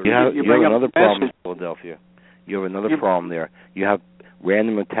Panther. You have another problem in Philadelphia. You have another problem there. You have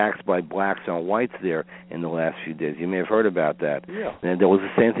random attacks by blacks on whites there in the last few days. You may have heard about that. Yeah. And there was the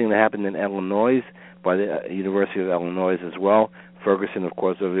same thing that happened in Illinois by the University of Illinois as well. Ferguson, of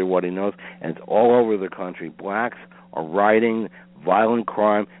course, everybody knows. And it's all over the country. Blacks are rioting, violent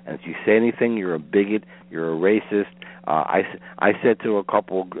crime, and if you say anything, you're a bigot, you're a racist. I said to a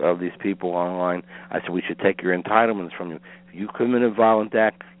couple of these people online, I said, we should take your entitlements from you. If you commit a violent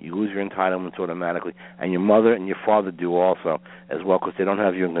act, you lose your entitlements automatically. And your mother and your father do also as well, because they don't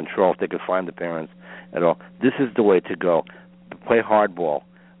have you in control if they can find the parents at all. This is the way to go. Play hardball.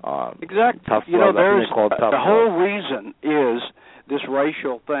 Exactly. Tough love. There's the whole reason is this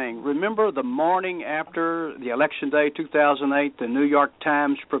racial thing. Remember the morning after the election day 2008, the New York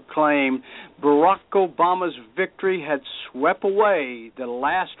Times proclaimed Barack Obama's victory had swept away the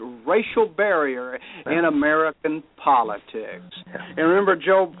last racial barrier in American politics. And remember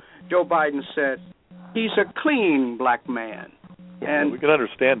Joe Biden said, he's a clean black man. And we can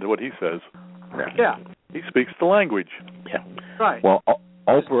understand what he says. Yeah. He speaks the language. Yeah. Right. Well,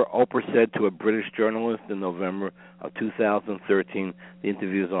 Oprah said to a British journalist in November of 2013, the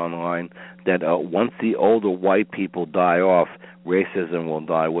interview's online, that once the older white people die off, racism will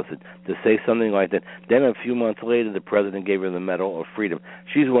die with it. To say something like that, then a few months later, the president gave her the Medal of Freedom.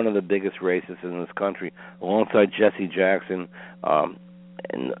 She's one of the biggest racists in this country, alongside Jesse Jackson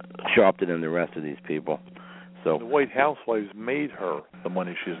and Sharpton and the rest of these people. So the White Housewives made her the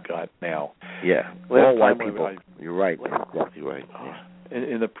money she's got now. Yeah, all white people. You're right. Exactly right.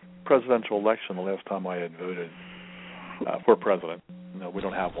 In the presidential election, the last time I had voted for president, no, we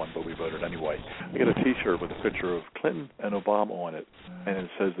don't have one, but we voted anyway. I get a T-shirt with a picture of Clinton and Obama on it, and it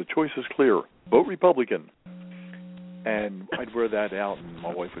says, the choice is clear, vote Republican. And I'd wear that out, and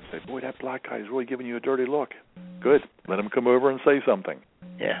my wife would say, boy, that black guy's really giving you a dirty look. Good, let him come over and say something.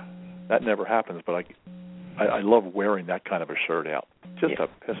 Yeah. That never happens, but I love wearing that kind of a shirt out, just to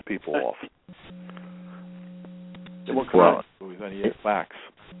piss people off. Well, with any facts.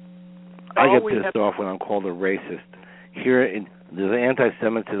 I get pissed off when I'm called a racist. There's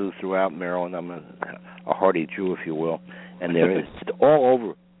anti-Semitism throughout Maryland. I'm a hardy Jew, if you will, and there is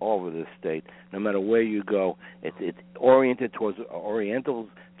all over this state. No matter where you go, it's oriented towards Orientals,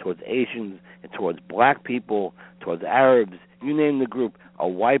 towards Asians, and towards black people, towards Arabs. You name the group. A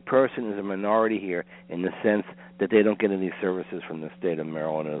white person is a minority here in the sense that they don't get any services from the state of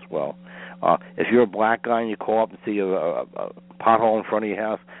Maryland as well. If you're a black guy and you call up and see a pothole in front of your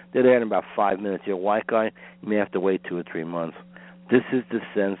house, they're there in about 5 minutes. You're a white guy, you may have to wait 2 or 3 months. This is the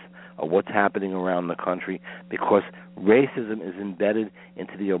sense of what's happening around the country because racism is embedded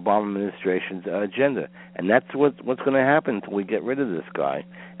into the Obama administration's agenda. And that's what's going to happen until we get rid of this guy.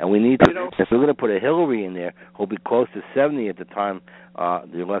 And we need to, if we're going to put a Hillary in there, who'll be close to 70 at the time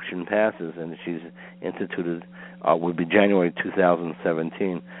the election passes, and she's instituted, would be January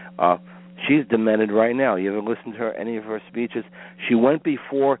 2017. She's demented right now. You ever listen to any of her speeches? She went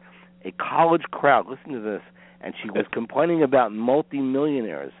before a college crowd. Listen to this. And she was complaining about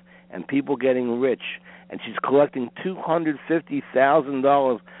multimillionaires and people getting rich. And she's collecting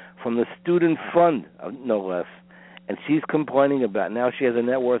 $250,000 from the student fund, no less. And she's complaining about, now she has a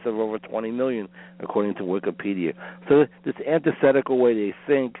net worth of over $20 million, according to Wikipedia. So this antithetical way they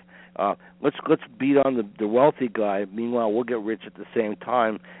think, let's beat on the wealthy guy. Meanwhile, we'll get rich at the same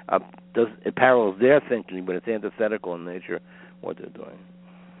time. It parallels their thinking, but it's antithetical in nature what they're doing.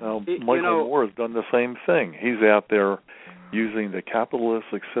 Now, Michael Moore has done the same thing. He's out there using the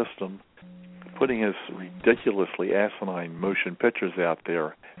capitalistic system, putting his ridiculously asinine motion pictures out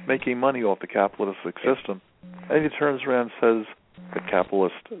there, making money off the capitalistic system, and he turns around and says the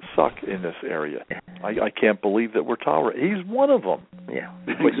capitalists suck in this area. I can't believe that we're tolerant. He's one of them. Yeah,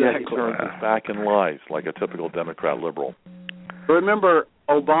 but yet he turns his back and lies like a typical Democrat liberal. Remember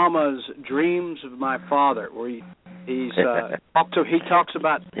Obama's dreams of my father, where he talks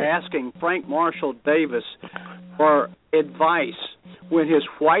about asking Frank Marshall Davis for advice when his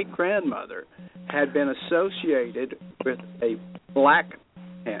white grandmother had been associated with a black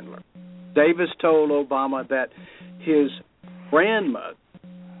handler. Davis told Obama that his grandmother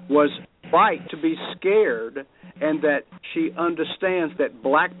was right to be scared and that she understands that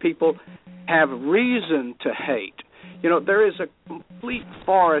black people have reason to hate. You know, there is a complete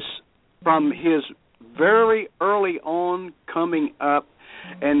forest from his very early on coming up,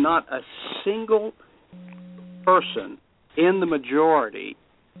 and not a single person in the majority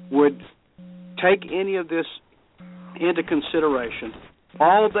would take any of this into consideration.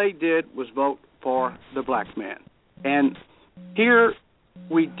 All they did was vote for the black man. And here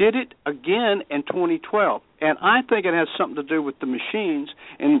we did it again in 2012. And I think it has something to do with the machines,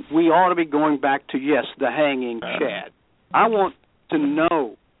 and we ought to be going back to, yes, the hanging chad. I want to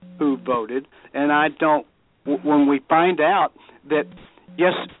know who voted, and I don't, when we find out that,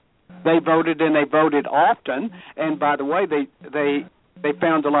 yes, they voted and they voted often, and by the way, they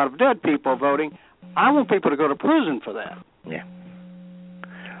found a lot of dead people voting, I want people to go to prison for that. Yeah.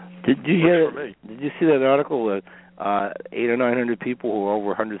 Did you see that article that 800 or 900 people who are over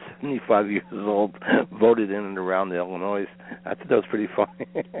 175 years old voted in and around Illinois? I thought that was pretty funny.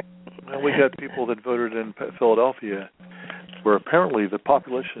 Well, we had people that voted in Philadelphia where apparently the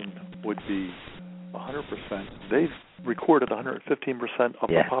population would be 100%. They've recorded 115% of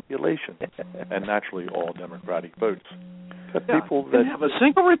the population, and naturally all Democratic votes. People that have a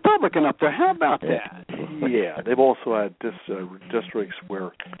single Republican up there. How about that? Yeah, they've also had districts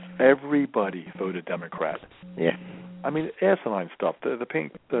where everybody voted Democrat. Yeah, I mean, asinine stuff. The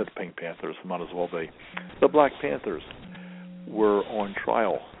Pink Panthers, might as well be. The Black Panthers were on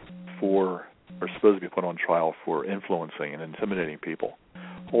trial are supposed to be put on trial for influencing and intimidating people.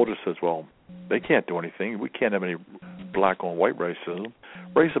 Holder says, well, they can't do anything. We can't have any black on white racism.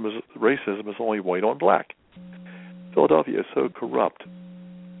 Racism is only white on black. Philadelphia is so corrupt.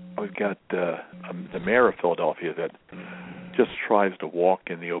 We've got the mayor of Philadelphia that just tries to walk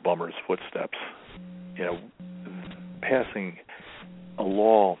in the Obama's footsteps. You know, passing a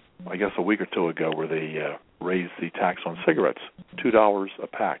law, I guess a week or two ago, where they raised the tax on cigarettes, $2 a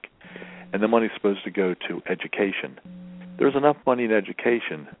pack, and the money's supposed to go to education. There's enough money in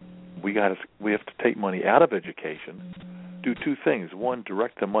education. We have to take money out of education. Do two things. One,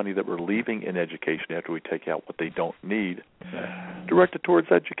 direct the money that we're leaving in education after we take out what they don't need. Direct it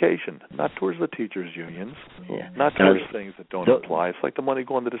towards education, not towards the teachers' unions, not towards things that don't apply. It's like the money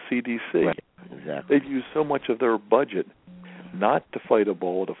going to the CDC. Right. Exactly. They've used so much of their budget not to fight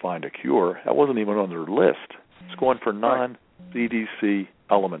Ebola, to find a cure. That wasn't even on their list. It's going for non-CDC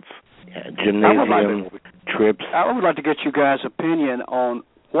elements. Gymnasium, trips. I would like to get you guys' opinion on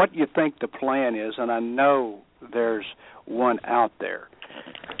what you think the plan is, and I know there's one out there,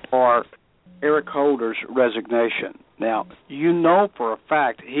 or Eric Holder's resignation. Now, you know for a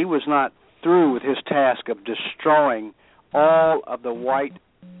fact he was not through with his task of destroying all of the white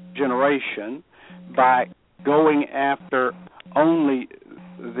generation by going after only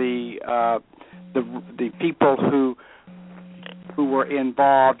the people who were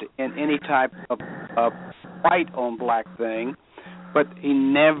involved in any type of white on black thing, but he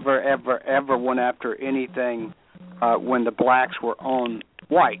never ever went after anything when the blacks were on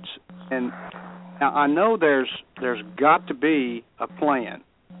whites. And now I know there's got to be a plan.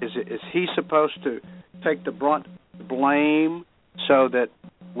 Is he supposed to take the brunt blame so that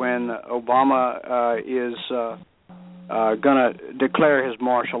when Obama is going to declare his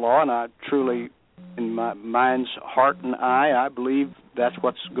martial law, and I truly, in my mind's heart and eye, I believe that's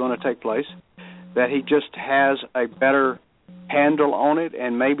what's going to take place, that he just has a better handle on it,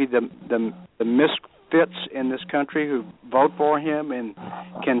 and maybe the misfits in this country who vote for him and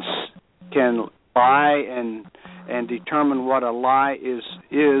can lie and determine what a lie is,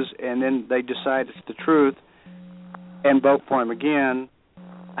 and then they decide it's the truth and vote for him again.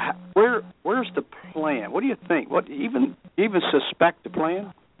 Where's the plan? What do you think? What even suspect the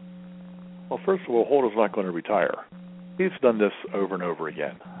plan? Well, first of all, Holder's not going to retire. He's done this over and over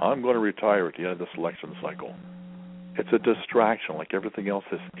again. I'm going to retire at the end of this election cycle. It's a distraction like everything else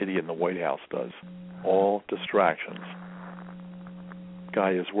this idiot in the White House does. All distractions.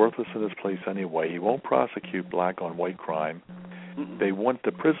 Guy is worthless in his place anyway. He won't prosecute black on white crime. They want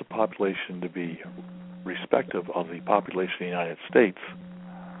the prison population to be respective of the population of the United States.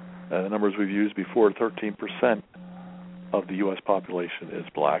 The numbers we've used before, 13% of the U.S. population is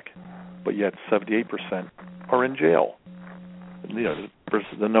black, but yet 78% are in jail. You know,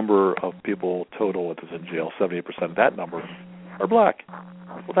 the number of people total that is in jail, 78% of that number are black.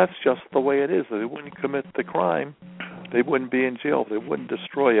 Well, that's just the way it is. If they wouldn't commit the crime, they wouldn't be in jail. If they wouldn't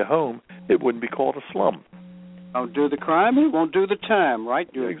destroy a home, it wouldn't be called a slum. Don't do the crime, he won't do the time, right?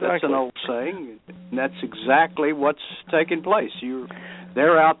 Exactly. That's an old saying. And that's exactly what's taking place.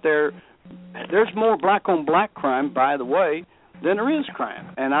 They're out there. There's more black on black crime, by the way, than there is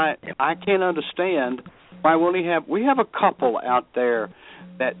crime. And I can't understand why we have a couple out there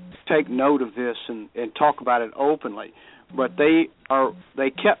that take note of this and talk about it openly, but they are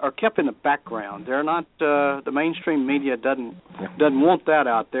kept in the background. They're not the mainstream media doesn't want that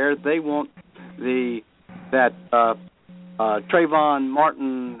out there. They want that Trayvon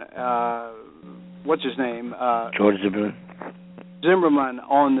Martin, what's his name? George Zimmerman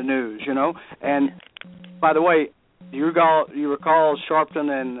on the news, you know. And by the way, you recall Sharpton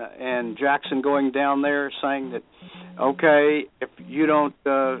and Jackson going down there saying that, okay, if you don't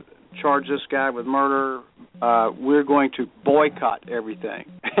charge this guy with murder, we're going to boycott everything.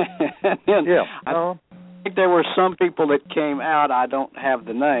 And yeah. I think there were some people that came out, I don't have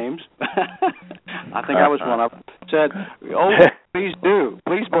the names, I think I was one of them, said,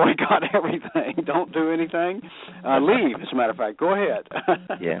 please boycott everything. Don't do anything. Leave, as a matter of fact. Go ahead.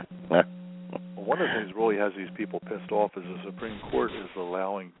 Yeah. One of the things really has these people pissed off is the Supreme Court is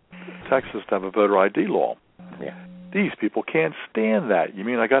allowing Texas to have a voter ID law. Yeah. These people can't stand that. You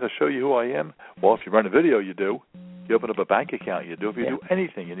mean I got to show you who I am? Well, if you run a video, you do. You open up a bank account, you do. If you do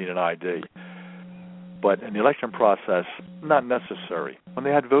anything, you need an ID. But in the election process, not necessary. When they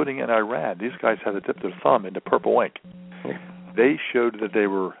had voting in Iran, these guys had to dip their thumb into purple ink. They showed that they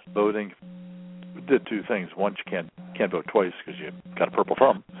were voting, did two things. One, you can't vote twice because you got a purple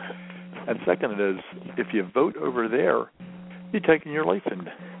thumb. And second, it is, if you vote over there, you're taking your life in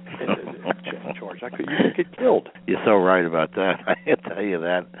charge. You could get killed. You're so right about that. I can tell you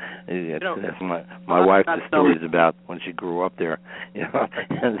that. That's my wife's stories about when she grew up there. You know,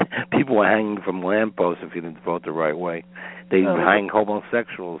 and people were hanging from lampposts if you didn't vote the right way. They hang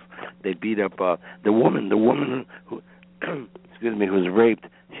homosexuals. They beat up the woman who, excuse me, who was raped.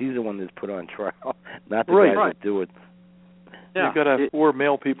 She's the one that's put on trial, not the guys that do it. Yeah. You've got to have 4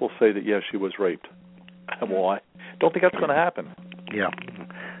 male people say that, yes, she was raped. Well, I don't think that's going to happen. Yeah.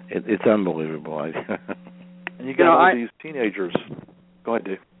 It's unbelievable. And you got all these teenagers. Go ahead,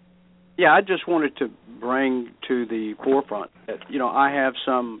 Dave. Yeah, I just wanted to bring to the forefront that, I have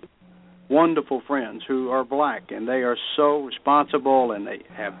some wonderful friends who are black, and they are so responsible, and they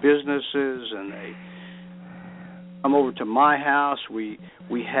have businesses, and they come over to my house. We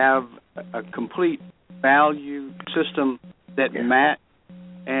have a complete value system that match,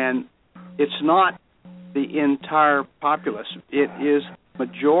 and it's not the entire populace. It is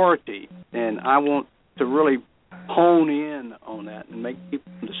majority, and I want to really hone in on that and make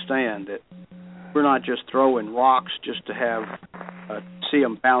people understand that we're not just throwing rocks just to have see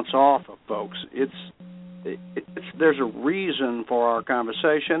them bounce off of folks. there's a reason for our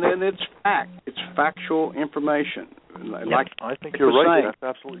conversation, and it's fact. It's factual information. Like I think you're right. Saying,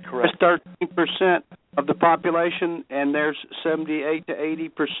 that's absolutely correct. There's 13% of the population, and there's 78 to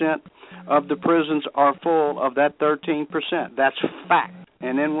 80% of the prisons are full of that 13%. That's fact.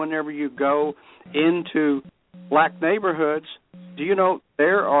 And then whenever you go into black neighborhoods, do you know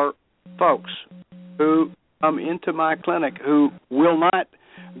there are folks who come into my clinic who will not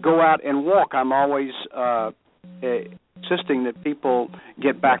go out and walk. I'm always insisting that people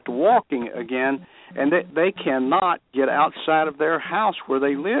get back to walking again, and they cannot get outside of their house where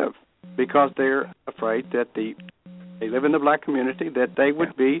they live because they're afraid that they live in the black community, that they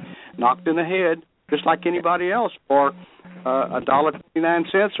would be knocked in the head just like anybody else for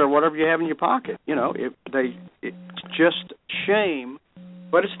 $1.29 or whatever you have in your pocket. You know, it's just shame,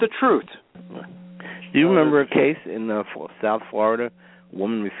 but it's the truth. Do you remember a case in South Florida? A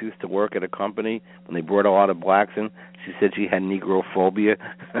woman refused to work at a company when they brought a lot of blacks in. She said she had negrophobia.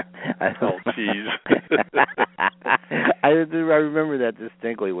 Oh, jeez. I remember that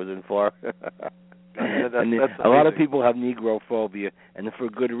distinctly. It was in Florida. A lot of people have negrophobia, and for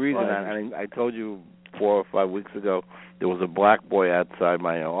good reason. Right. I told you 4 or 5 weeks ago there was a black boy outside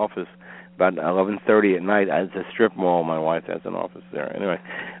my office about 11:30 at night. It's a strip mall. My wife has an office there. Anyway,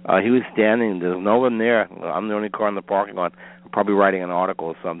 he was standing. There's no one there. I'm the only car in the parking lot. I'm probably writing an article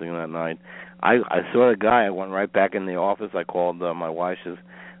or something that night. I saw the guy. I went right back in the office. I called my wife.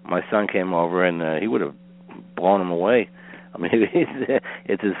 My son came over, and he would have blown him away. I mean,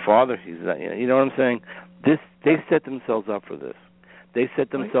 it's his father. You know what I'm saying? They set themselves up for this. They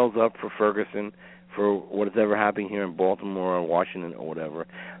set themselves up for Ferguson, for whatever happening here in Baltimore or Washington or whatever.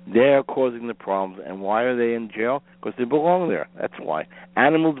 They're causing the problems. And why are they in jail? Because they belong there. That's why.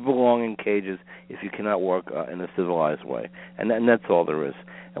 Animals belong in cages if you cannot work in a civilized way. And that's all there is.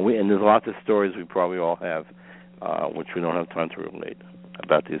 And there's lots of stories we probably all have, which we don't have time to relate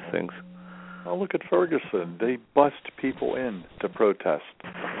about these things. Oh, look at Ferguson. They bust people in to protest.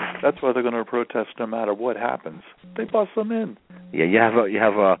 That's why they're going to protest no matter what happens. They bust them in. Yeah, you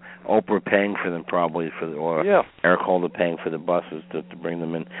have Oprah paying for them probably, or Eric Holder paying for the buses to bring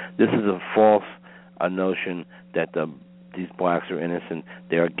them in. This is a false notion that these blacks are innocent.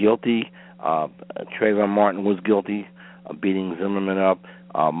 They are guilty. Trayvon Martin was guilty of beating Zimmerman up.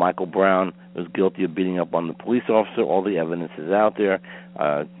 Michael Brown was guilty of beating up on the police officer. All the evidence is out there.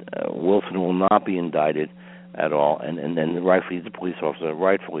 Wilson will not be indicted at all, and rightfully he's a police officer,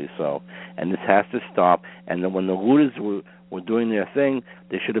 rightfully so. And this has to stop. And then when the looters were doing their thing,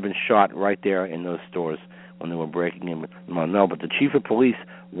 they should have been shot right there in those stores when they were breaking in. No, but the chief of police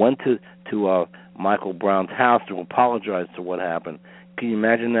went to Michael Brown's house to apologize to what happened. Can you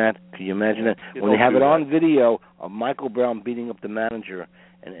imagine that? When they have it on video of Michael Brown beating up the manager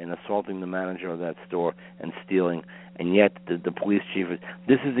and assaulting the manager of that store and stealing, and yet the police chief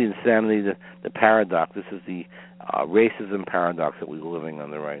this is the insanity, the paradox. This is the racism paradox that we're living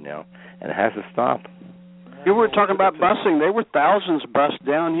under right now, and it has to stop. You were talking about busing. There were thousands bussed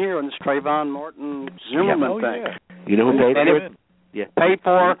down here on this Trayvon Martin Zimmerman thing. Yeah. You know who paid for it? Yeah. Paid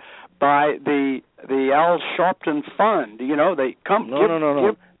for by the Al Sharpton Fund. You know, they come.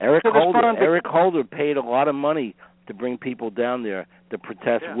 No. Eric Holder paid a lot of money to bring people down there to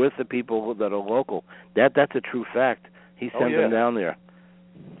protest with the people that are local. That's a true fact. He sent them down there.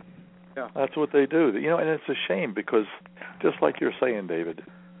 Yeah, that's what they do. You know, and it's a shame because, just like you're saying, David,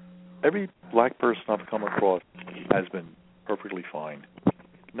 every black person I've come across has been perfectly fine.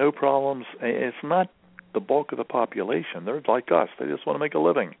 No problems. It's not the bulk of the population. They're like us. They just want to make a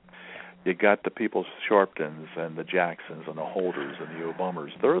living. You got the people, Sharptons and the Jacksons and the Holders and the Obamas.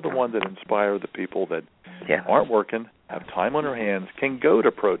 They're the ones that inspire the people that aren't working, have time on their hands, can go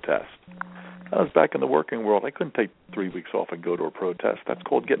to protest. I was back in the working world. I couldn't take 3 weeks off and go to a protest. That's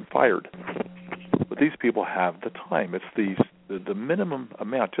called getting fired. But these people have the time. It's the minimum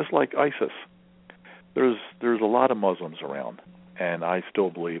amount, just like ISIS. There's a lot of Muslims around, and I still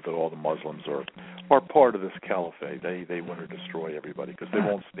believe that all the Muslims are part of this caliphate. They want to destroy everybody because they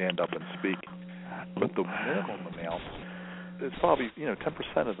won't stand up and speak. But the minimum amount is probably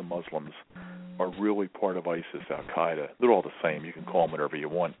 10% of the Muslims are really part of ISIS, Al Qaeda. They're all the same. You can call them whatever you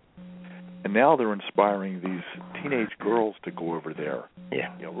want. And now they're inspiring these teenage girls to go over there.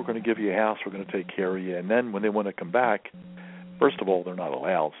 Yeah. We're going to give you a house. We're going to take care of you. And then when they want to come back, first of all, they're not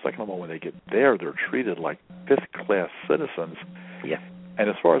allowed. Second of all, when they get there, they're treated like fifth-class citizens. Yeah. And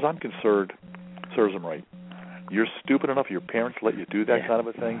as far as I'm concerned, serves them right. You're stupid enough, your parents let you do that kind of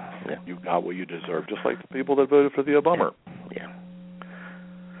a thing, you got what you deserve, just like the people that voted for the Obama. Yeah.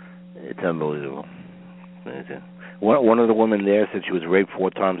 It's unbelievable. One of the women there said she was raped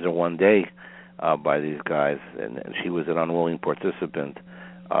 4 times in one day. by these guys, and she was an unwilling participant.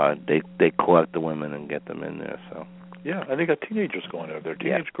 They collect the women and get them in there. So. Yeah, and they got teenagers going over there.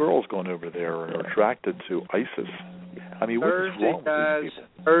 Teenage girls going over there are attracted to ISIS. I mean, what is wrong with these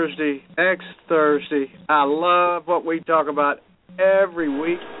people? Thursday, next Thursday. I love what we talk about every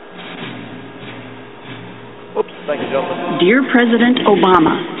week. Oops, thank you, gentlemen. Dear President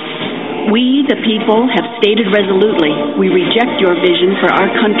Obama, we, the people, have stated resolutely we reject your vision for our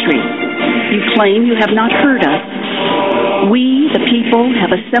country. You claim you have not heard us. We, the people, have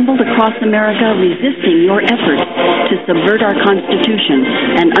assembled across America resisting your efforts to subvert our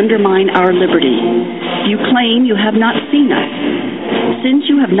Constitution and undermine our liberty. You claim you have not seen us. Since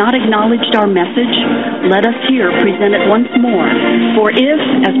you have not acknowledged our message, let us here present it once more. For if,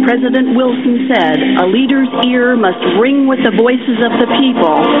 as President Wilson said, a leader's ear must ring with the voices of the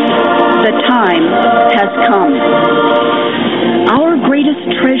people, the time has come. Our greatest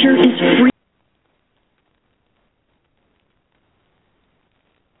treasure is freedom.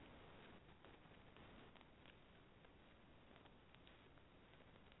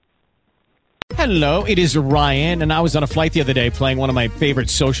 Hello, it is Ryan, and I was on a flight the other day playing one of my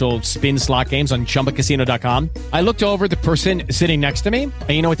favorite social spin slot games on ChumbaCasino.com. I looked over at the person sitting next to me, and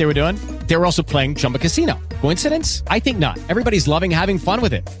you know what they were doing? They were also playing Chumba Casino. Coincidence? I think not. Everybody's loving having fun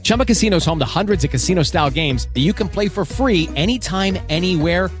with it. Chumba Casino is home to hundreds of casino-style games that you can play for free anytime,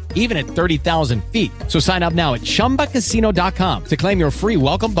 anywhere, even at 30,000 feet. So sign up now at ChumbaCasino.com to claim your free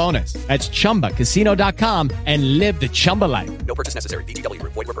welcome bonus. That's ChumbaCasino.com and live the Chumba life. No purchase necessary. VGW.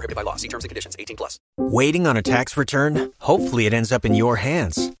 Void where prohibited by law. See terms and conditions. 18+. Waiting on a tax return? Hopefully it ends up in your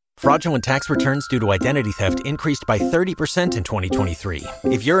hands. Fraudulent tax returns due to identity theft increased by 30% in 2023.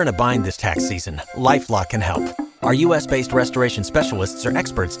 If you're in a bind this tax season, LifeLock can help. Our U.S.-based restoration specialists are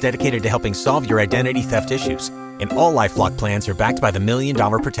experts dedicated to helping solve your identity theft issues. And all LifeLock plans are backed by the $1 Million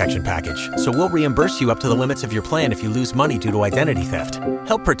Protection Package. So we'll reimburse you up to the limits of your plan if you lose money due to identity theft.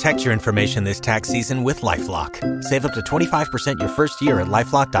 Help protect your information this tax season with LifeLock. Save up to 25% your first year at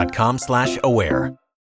LifeLock.com/aware.